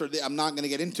and this or this. I'm not going to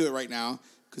get into it right now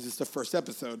because it's the first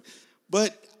episode.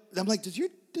 But I'm like, does your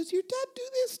dad do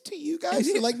this to you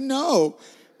guys? They're like, no.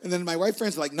 And then my white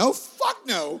friends are like, no, fuck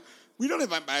no. We don't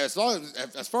have, as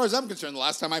far as I'm concerned, the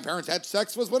last time my parents had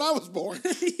sex was when I was born.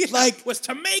 Yeah, like, was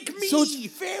to make me. So it's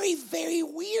very, very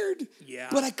weird. Yeah.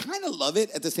 But I kind of love it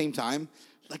at the same time.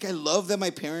 Like, I love that my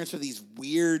parents are these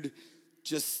weird,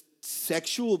 just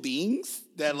sexual beings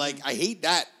that, like, I hate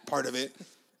that part of it.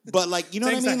 But, like, you know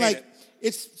what I mean? Like,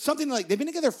 it's something like, they've been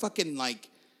together fucking, like,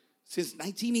 since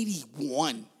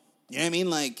 1981. You know what I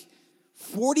mean? Like,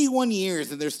 41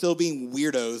 years and they're still being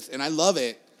weirdos, and I love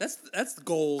it. That's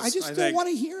goals. I just don't want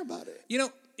to hear about it.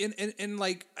 And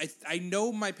like, I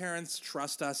know my parents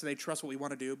trust us and they trust what we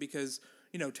want to do because,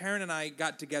 Taryn and I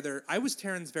got together. I was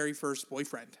Taryn's very first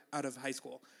boyfriend out of high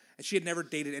school. And she had never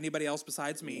dated anybody else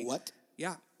besides me. What?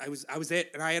 Yeah, I was it.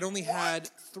 And I had only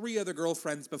had 3 other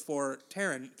girlfriends before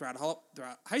Taryn throughout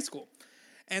high school.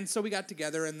 And so we got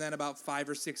together, and then about 5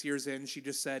 or 6 years in, she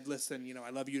just said, listen,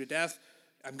 I love you to death.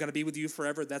 I'm going to be with you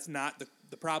forever. That's not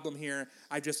the problem here.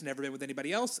 I've just never been with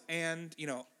anybody else. And,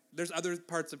 there's other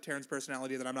parts of Taryn's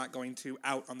personality that I'm not going to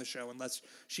out on the show unless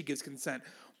she gives consent.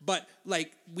 But,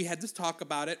 like, we had this talk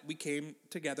about it. We came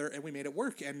together and we made it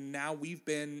work. And now we've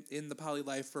been in the poly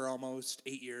life for almost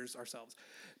 8 years ourselves.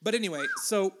 But anyway,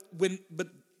 so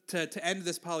to end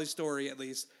this poly story at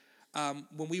least,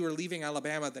 when we were leaving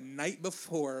Alabama the night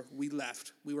before we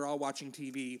left, we were all watching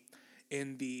TV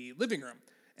in the living room.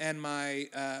 And my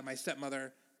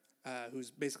stepmother, who's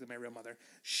basically my real mother,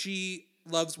 she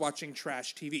loves watching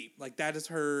trash TV. Like, that is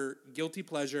her guilty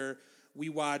pleasure. We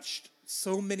watched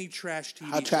so many trash TV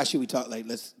How trashy we talk? Like,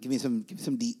 give me some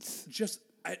deets. Just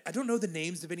I don't know the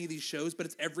names of any of these shows, but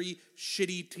it's every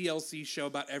shitty TLC show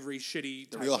about every shitty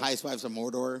The Real Housewives of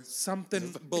Mordor. Something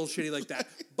bullshitty like that.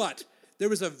 But there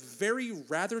was a very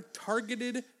rather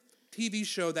targeted TV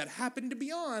show that happened to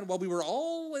be on while we were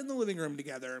all in the living room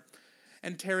together.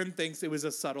 And Taryn thinks it was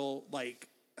a subtle, like,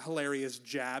 hilarious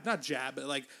jab. Not jab, but,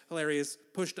 like, hilarious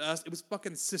push to us. It was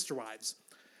fucking Sister Wives.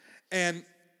 And...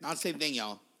 Not the same thing,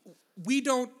 y'all. We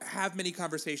don't have many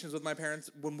conversations with my parents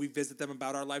when we visit them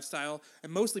about our lifestyle,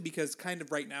 and mostly because kind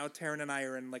of right now, Taryn and I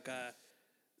are in like a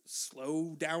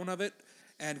slow down of it,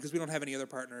 and because we don't have any other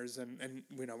partners, and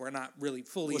you know, we're not really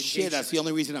fully engaged. Shit, that's the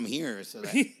only reason I'm here, so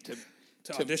that,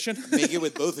 to audition. Make it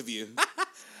with both of you.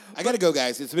 I gotta go,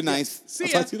 guys. It's been nice. See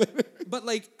I'll talk to you later. But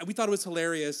like, we thought it was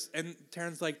hilarious, and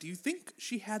Taryn's like, "Do you think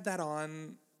she had that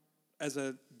on as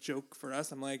a joke for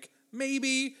us?" I'm like,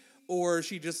 "Maybe." Or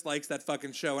she just likes that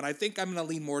fucking show. And I think I'm going to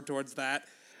lean more towards that.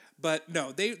 But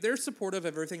no, they're supportive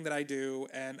of everything that I do,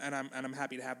 and I'm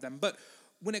happy to have them. But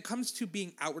when it comes to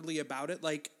being outwardly about it,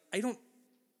 like, I don't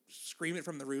scream it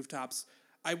from the rooftops.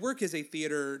 I work as a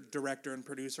theater director and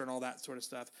producer and all that sort of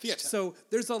stuff. Theater. So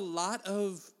there's a lot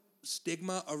of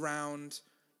stigma around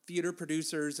theater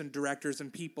producers and directors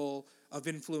and people of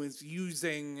influence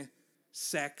using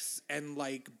sex and,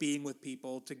 like, being with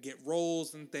people to get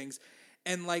roles and things.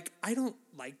 And, like, I don't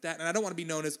like that. And I don't want to be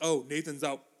known as, oh, Nathan's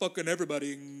out fucking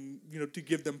everybody, and, you know, to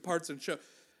give them parts and show.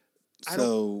 I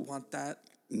don't want that.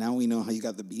 Now we know how you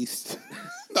got the beast.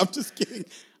 I'm just kidding.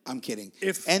 I'm kidding.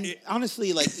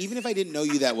 Honestly, like, even if I didn't know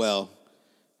you that well,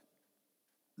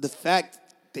 the fact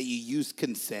that you use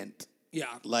consent. Yeah,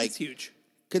 like, it's huge.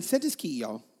 Consent is key,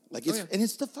 y'all. Like, and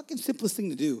it's the fucking simplest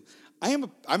thing to do. I'm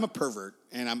a pervert,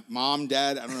 and I'm mom,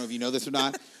 dad. I don't know if you know this or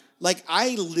not. Like,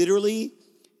 I literally...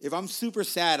 If I'm super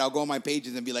sad, I'll go on my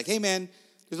pages and be like, hey, man,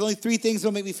 there's only 3 things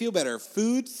that'll make me feel better.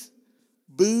 Foods,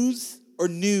 booze, or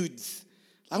nudes.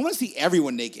 I want to see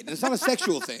everyone naked. And it's not a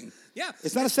sexual thing. Yeah.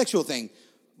 It's not a sexual thing.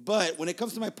 But when it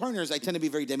comes to my partners, I tend to be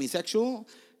very demisexual.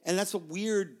 And that's a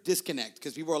weird disconnect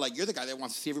because people are like, you're the guy that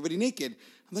wants to see everybody naked.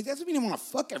 I'm like, that doesn't mean I want to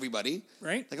fuck everybody.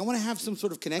 Right. Like, I want to have some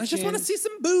sort of connection. I just want to see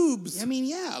some boobs. I mean,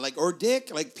 yeah. Like, or dick,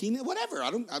 like peanut, whatever.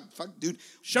 Fuck, dude.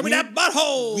 Show me that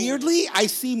butthole. Weirdly, I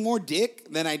see more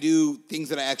dick than I do things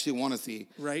that I actually want to see.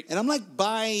 Right. And I'm like,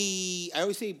 I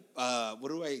always say, what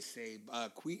do I say?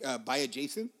 Bi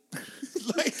adjacent?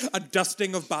 Like, a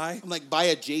dusting of bi? I'm like, bi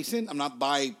adjacent. I'm not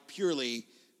bi purely,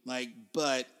 like,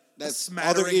 but... That's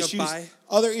other issues.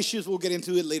 Other issues we'll get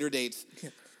into at later dates. Yeah.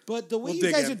 But the way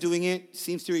you guys are doing it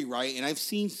seems to be right. And I've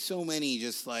seen so many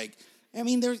just like, I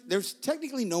mean, there's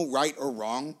technically no right or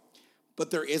wrong,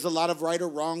 but there is a lot of right or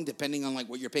wrong depending on like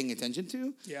what you're paying attention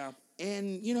to. Yeah.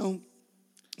 And, you know,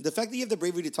 the fact that you have the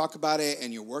bravery to talk about it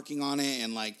and you're working on it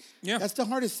and like, that's the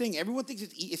hardest thing. Everyone thinks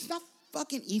it's not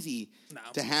fucking easy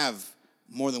to have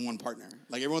more than one partner.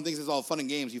 Like everyone thinks it's all fun and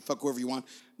games. You fuck whoever you want.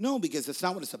 No, because that's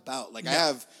not what it's about. Like I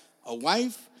have a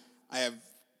wife. I have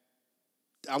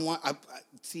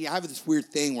this weird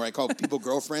thing where I call people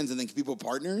girlfriends and then people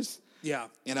partners. Yeah.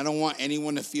 And I don't want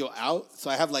anyone to feel out. So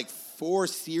I have like 4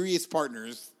 serious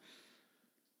partners.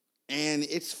 And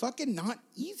it's fucking not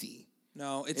easy.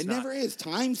 No, it never is.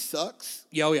 Time sucks.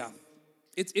 Yeah.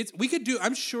 We could do,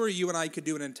 I'm sure you and I could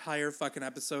do an entire fucking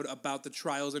episode about the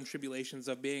trials and tribulations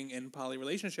of being in poly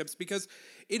relationships because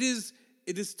it is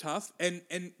tough. And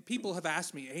people have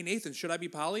asked me, hey, Nathan, should I be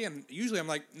poly? And usually I'm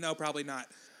like, no, probably not.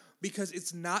 Because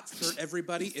it's not for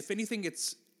everybody. If anything,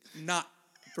 it's not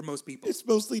for most people. It's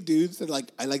mostly dudes that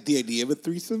like, I like the idea of a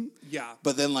threesome. Yeah.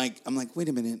 But then like, I'm like, wait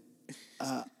a minute.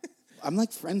 I'm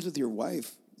like friends with your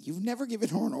wife. You've never given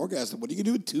her an orgasm. What are you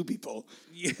going to do with 2 people?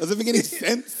 Yeah. Doesn't make any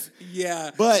sense.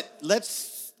 Yeah. But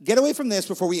let's get away from this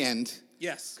before we end.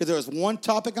 Yes. Because there was one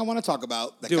topic I want to talk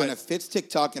about that kind of fits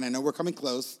TikTok, and I know we're coming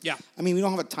close. Yeah. I mean, we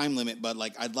don't have a time limit, but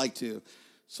like I'd like to.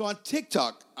 So on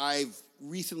TikTok, I've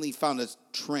recently found a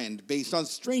trend based on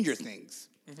Stranger Things.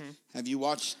 Mm-hmm. Have you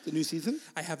watched the new season?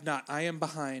 I have not. I am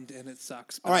behind, and it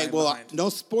sucks. All right. Well, no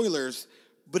spoilers,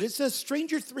 but it says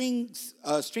Stranger Things.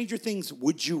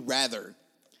 Would you rather?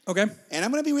 Okay. And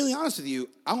I'm going to be really honest with you.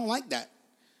 I don't like that.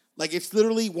 Like, it's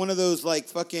literally one of those, like,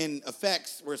 fucking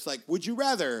effects where it's like, would you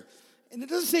rather? And it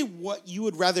doesn't say what you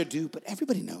would rather do, but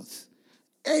everybody knows.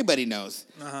 Everybody knows.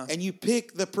 Uh-huh. And you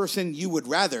pick the person you would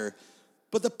rather.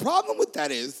 But the problem with that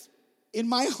is, in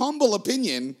my humble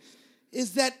opinion,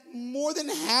 is that more than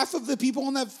half of the people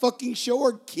on that fucking show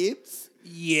are kids.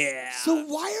 Yeah. So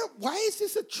why is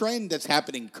this a trend that's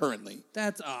happening currently?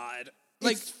 That's odd.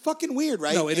 Like, it's fucking weird,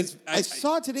 right? No, it is. I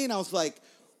saw it today and I was like,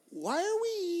 why are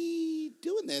we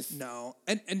doing this? No.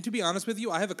 And to be honest with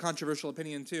you, I have a controversial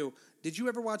opinion too. Did you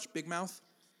ever watch Big Mouth?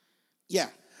 Yeah.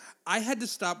 I had to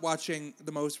stop watching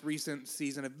the most recent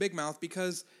season of Big Mouth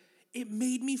because it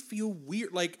made me feel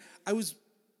weird. Like, I was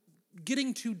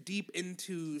getting too deep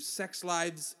into sex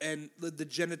lives and the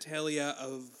genitalia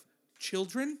of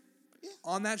children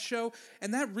on that show.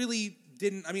 And that really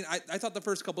didn't... I mean, I thought the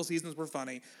first couple seasons were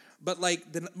funny. But,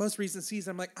 like, the most recent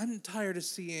season, I'm like, I'm tired of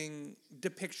seeing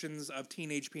depictions of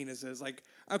teenage penises. Like,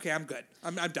 okay, I'm good.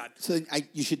 I'm done. So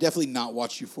you should definitely not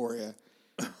watch Euphoria.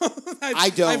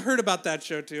 I've heard about that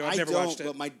show, too. I've never watched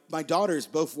it. But my daughters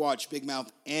both watch Big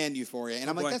Mouth and Euphoria. And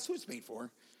I'm like, that's what it's made for.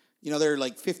 You know, they're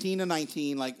like 15 to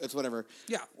 19, like, it's whatever.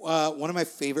 Yeah. One of my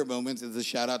favorite moments is a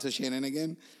shout out to Shannon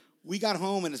again. We got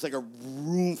home, and it's like a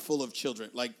room full of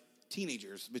children, like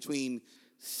teenagers, between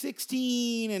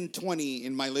 16 and 20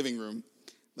 in my living room.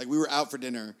 Like, we were out for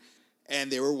dinner,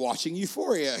 and they were watching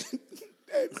Euphoria.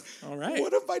 All right.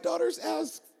 One of my daughters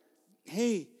asked,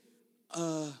 hey,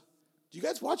 do you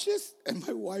guys watch this? And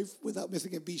my wife, without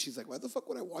missing a beat, she's like, why the fuck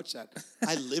would I watch that?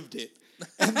 I lived it.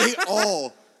 And they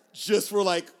all just were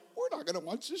like, we're not going to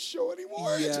watch this show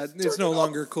anymore. Yeah, it's no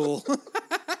longer cool.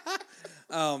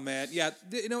 Oh, man. Yeah,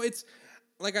 you know, it's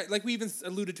like we even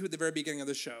alluded to at the very beginning of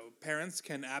the show. Parents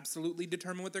can absolutely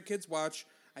determine what their kids watch.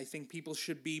 I think people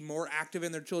should be more active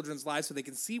in their children's lives so they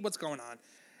can see what's going on.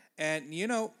 And, you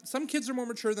know, some kids are more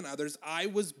mature than others. I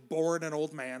was born an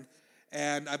old man.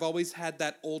 And I've always had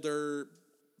that older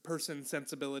person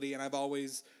sensibility, and I've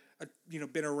always,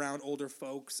 been around older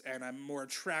folks, and I'm more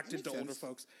attracted to older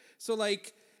folks. So,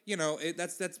 like, you know,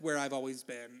 that's where I've always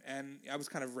been, and I was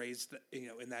kind of raised,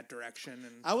 in that direction.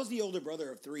 And I was the older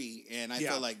brother of 3, and I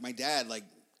felt like my dad,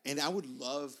 and I would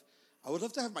love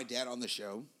to have my dad on the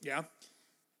show. Yeah.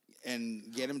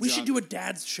 And get him. We should do a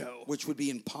dad's show, which would be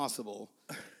impossible,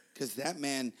 because that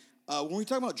man. When we were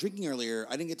talking about drinking earlier,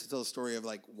 I didn't get to tell the story of,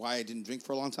 like, why I didn't drink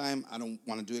for a long time. I don't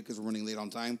want to do it because we're running late on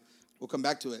time. We'll come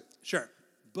back to it. Sure.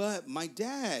 But my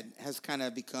dad has kind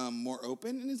of become more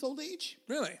open in his old age.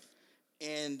 Really?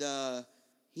 And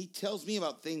he tells me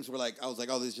about things where, like, I was like,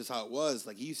 oh, this is just how it was.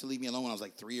 Like, he used to leave me alone when I was,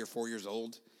 like, 3 or 4 years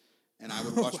old. And I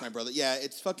would watch my brother. Yeah,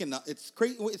 it's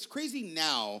crazy. It's crazy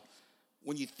now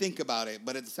when you think about it.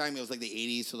 But at the time, it was, like, the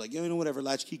 80s. So, like, whatever,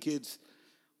 latchkey kids.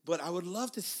 But I would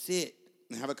love to sit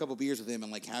and have a couple beers with him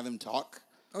and, like, have him talk.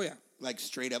 Oh, yeah. Like,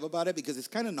 straight up about it, because it's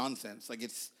kind of nonsense. Like,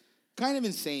 it's kind of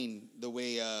insane the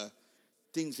way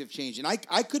things have changed. And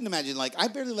I couldn't imagine, like, I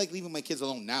barely like leaving my kids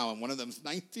alone now, and one of them's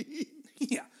 19.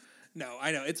 Yeah. No,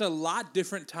 I know. It's a lot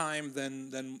different time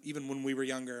than even when we were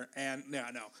younger. And, no.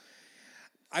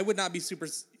 I would not be super,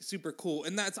 super cool.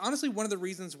 And that's honestly one of the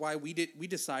reasons why we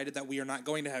decided that we are not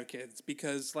going to have kids.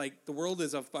 Because, like, the world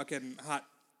is a fucking hot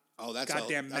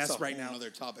goddamn mess right now. That's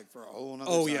another topic for a whole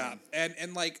nother time. Yeah.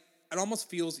 And like, it almost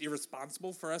feels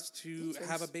irresponsible for us to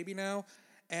have a baby now.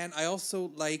 And I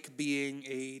also like being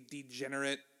a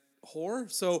degenerate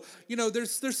whore. So,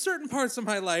 there's certain parts of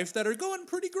my life that are going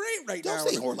pretty great right now. Don't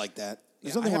say whore like that.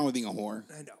 There's nothing wrong with being a whore.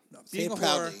 I know. No. Being a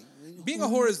whore. Being a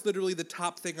whore is literally the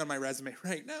top thing on my resume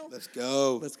right now. Let's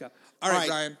go. All right,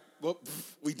 Brian. Well,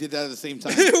 we did that at the same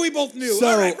time. We both knew. So,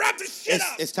 all right, wrap this shit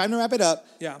up. It's time to wrap it up.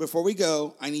 Yeah. Before we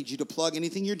go, I need you to plug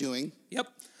anything you're doing. Yep.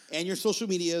 And your social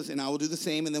medias, and I will do the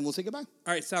same, and then we'll say goodbye.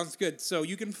 All right, sounds good. So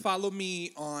you can follow me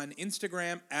on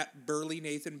Instagram at Burly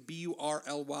Nathan,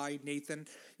 Burly Nathan.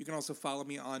 You can also follow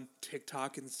me on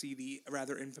TikTok and see the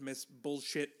rather infamous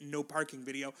bullshit no parking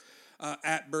video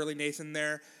at Burly Nathan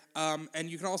there. And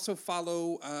you can also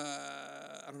follow,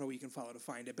 I don't know what you can follow to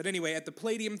find it. But anyway, at the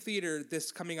Palladium Theater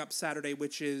this coming up Saturday,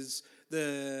 which is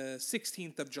the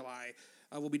 16th of July,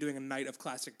 we'll be doing a night of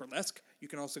classic burlesque. You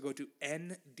can also go to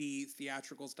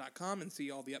ndtheatricals.com and see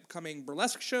all the upcoming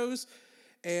burlesque shows.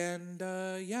 And,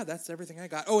 that's everything I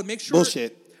got. Oh, and make sure...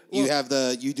 Bullshit.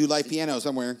 Well, you do live piano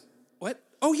somewhere. What?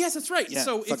 Oh, yes, that's right. Yeah,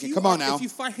 so if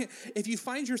you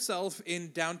find yourself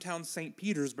in downtown St.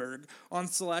 Petersburg on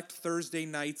select Thursday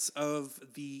nights of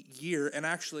the year, and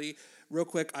actually, real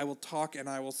quick, I will talk and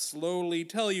I will slowly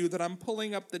tell you that I'm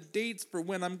pulling up the dates for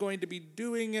when I'm going to be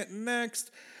doing it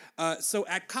next. So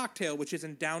at Cocktail, which is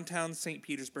in downtown St.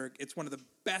 Petersburg, it's one of the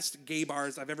best gay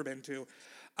bars I've ever been to.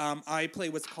 I play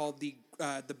what's called the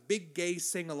Big Gay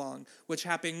Sing-Along, which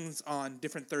happens on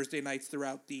different Thursday nights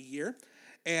throughout the year.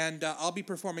 And I'll be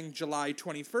performing July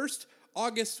 21st,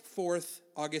 August 4th,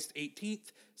 August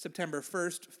 18th, September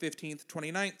 1st, 15th,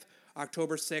 29th,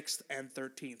 October 6th, and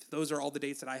 13th. Those are all the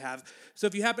dates that I have. So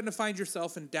if you happen to find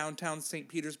yourself in downtown St.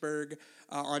 Petersburg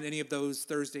on any of those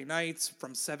Thursday nights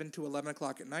from 7 to 11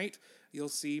 o'clock at night, you'll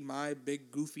see my big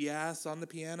goofy ass on the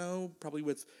piano, probably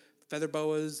with feather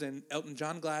boas and Elton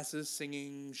John glasses,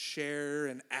 singing Cher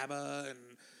and ABBA and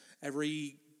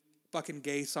every fucking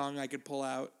gay song I could pull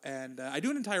out. And I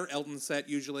do an entire Elton set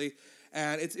usually,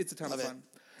 and it's a ton of fun.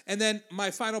 And then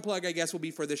my final plug, I guess, will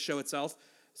be for this show itself.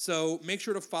 So make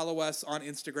sure to follow us on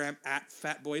Instagram at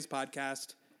Phat Boys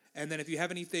Podcast. And then if you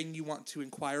have anything you want to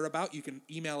inquire about, you can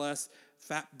email us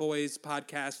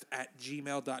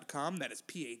phatboyspodcast@gmail.com. That is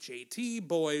PHAT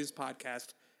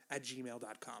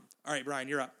boyspodcast@gmail.com. All right, Brian,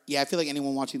 you're up. Yeah, I feel like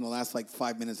anyone watching the last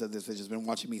 5 minutes of this has just been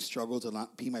watching me struggle to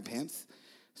not pee my pants.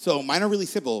 So mine are really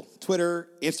simple. Twitter,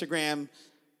 Instagram,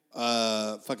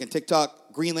 fucking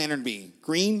TikTok, Green Lantern B.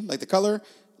 Green, like the color.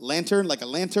 Lantern, like a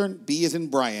lantern. B is in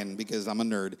Brian, because I'm a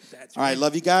nerd. That's right. All right,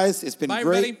 love you guys. It's been great.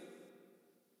 Bye, everybody.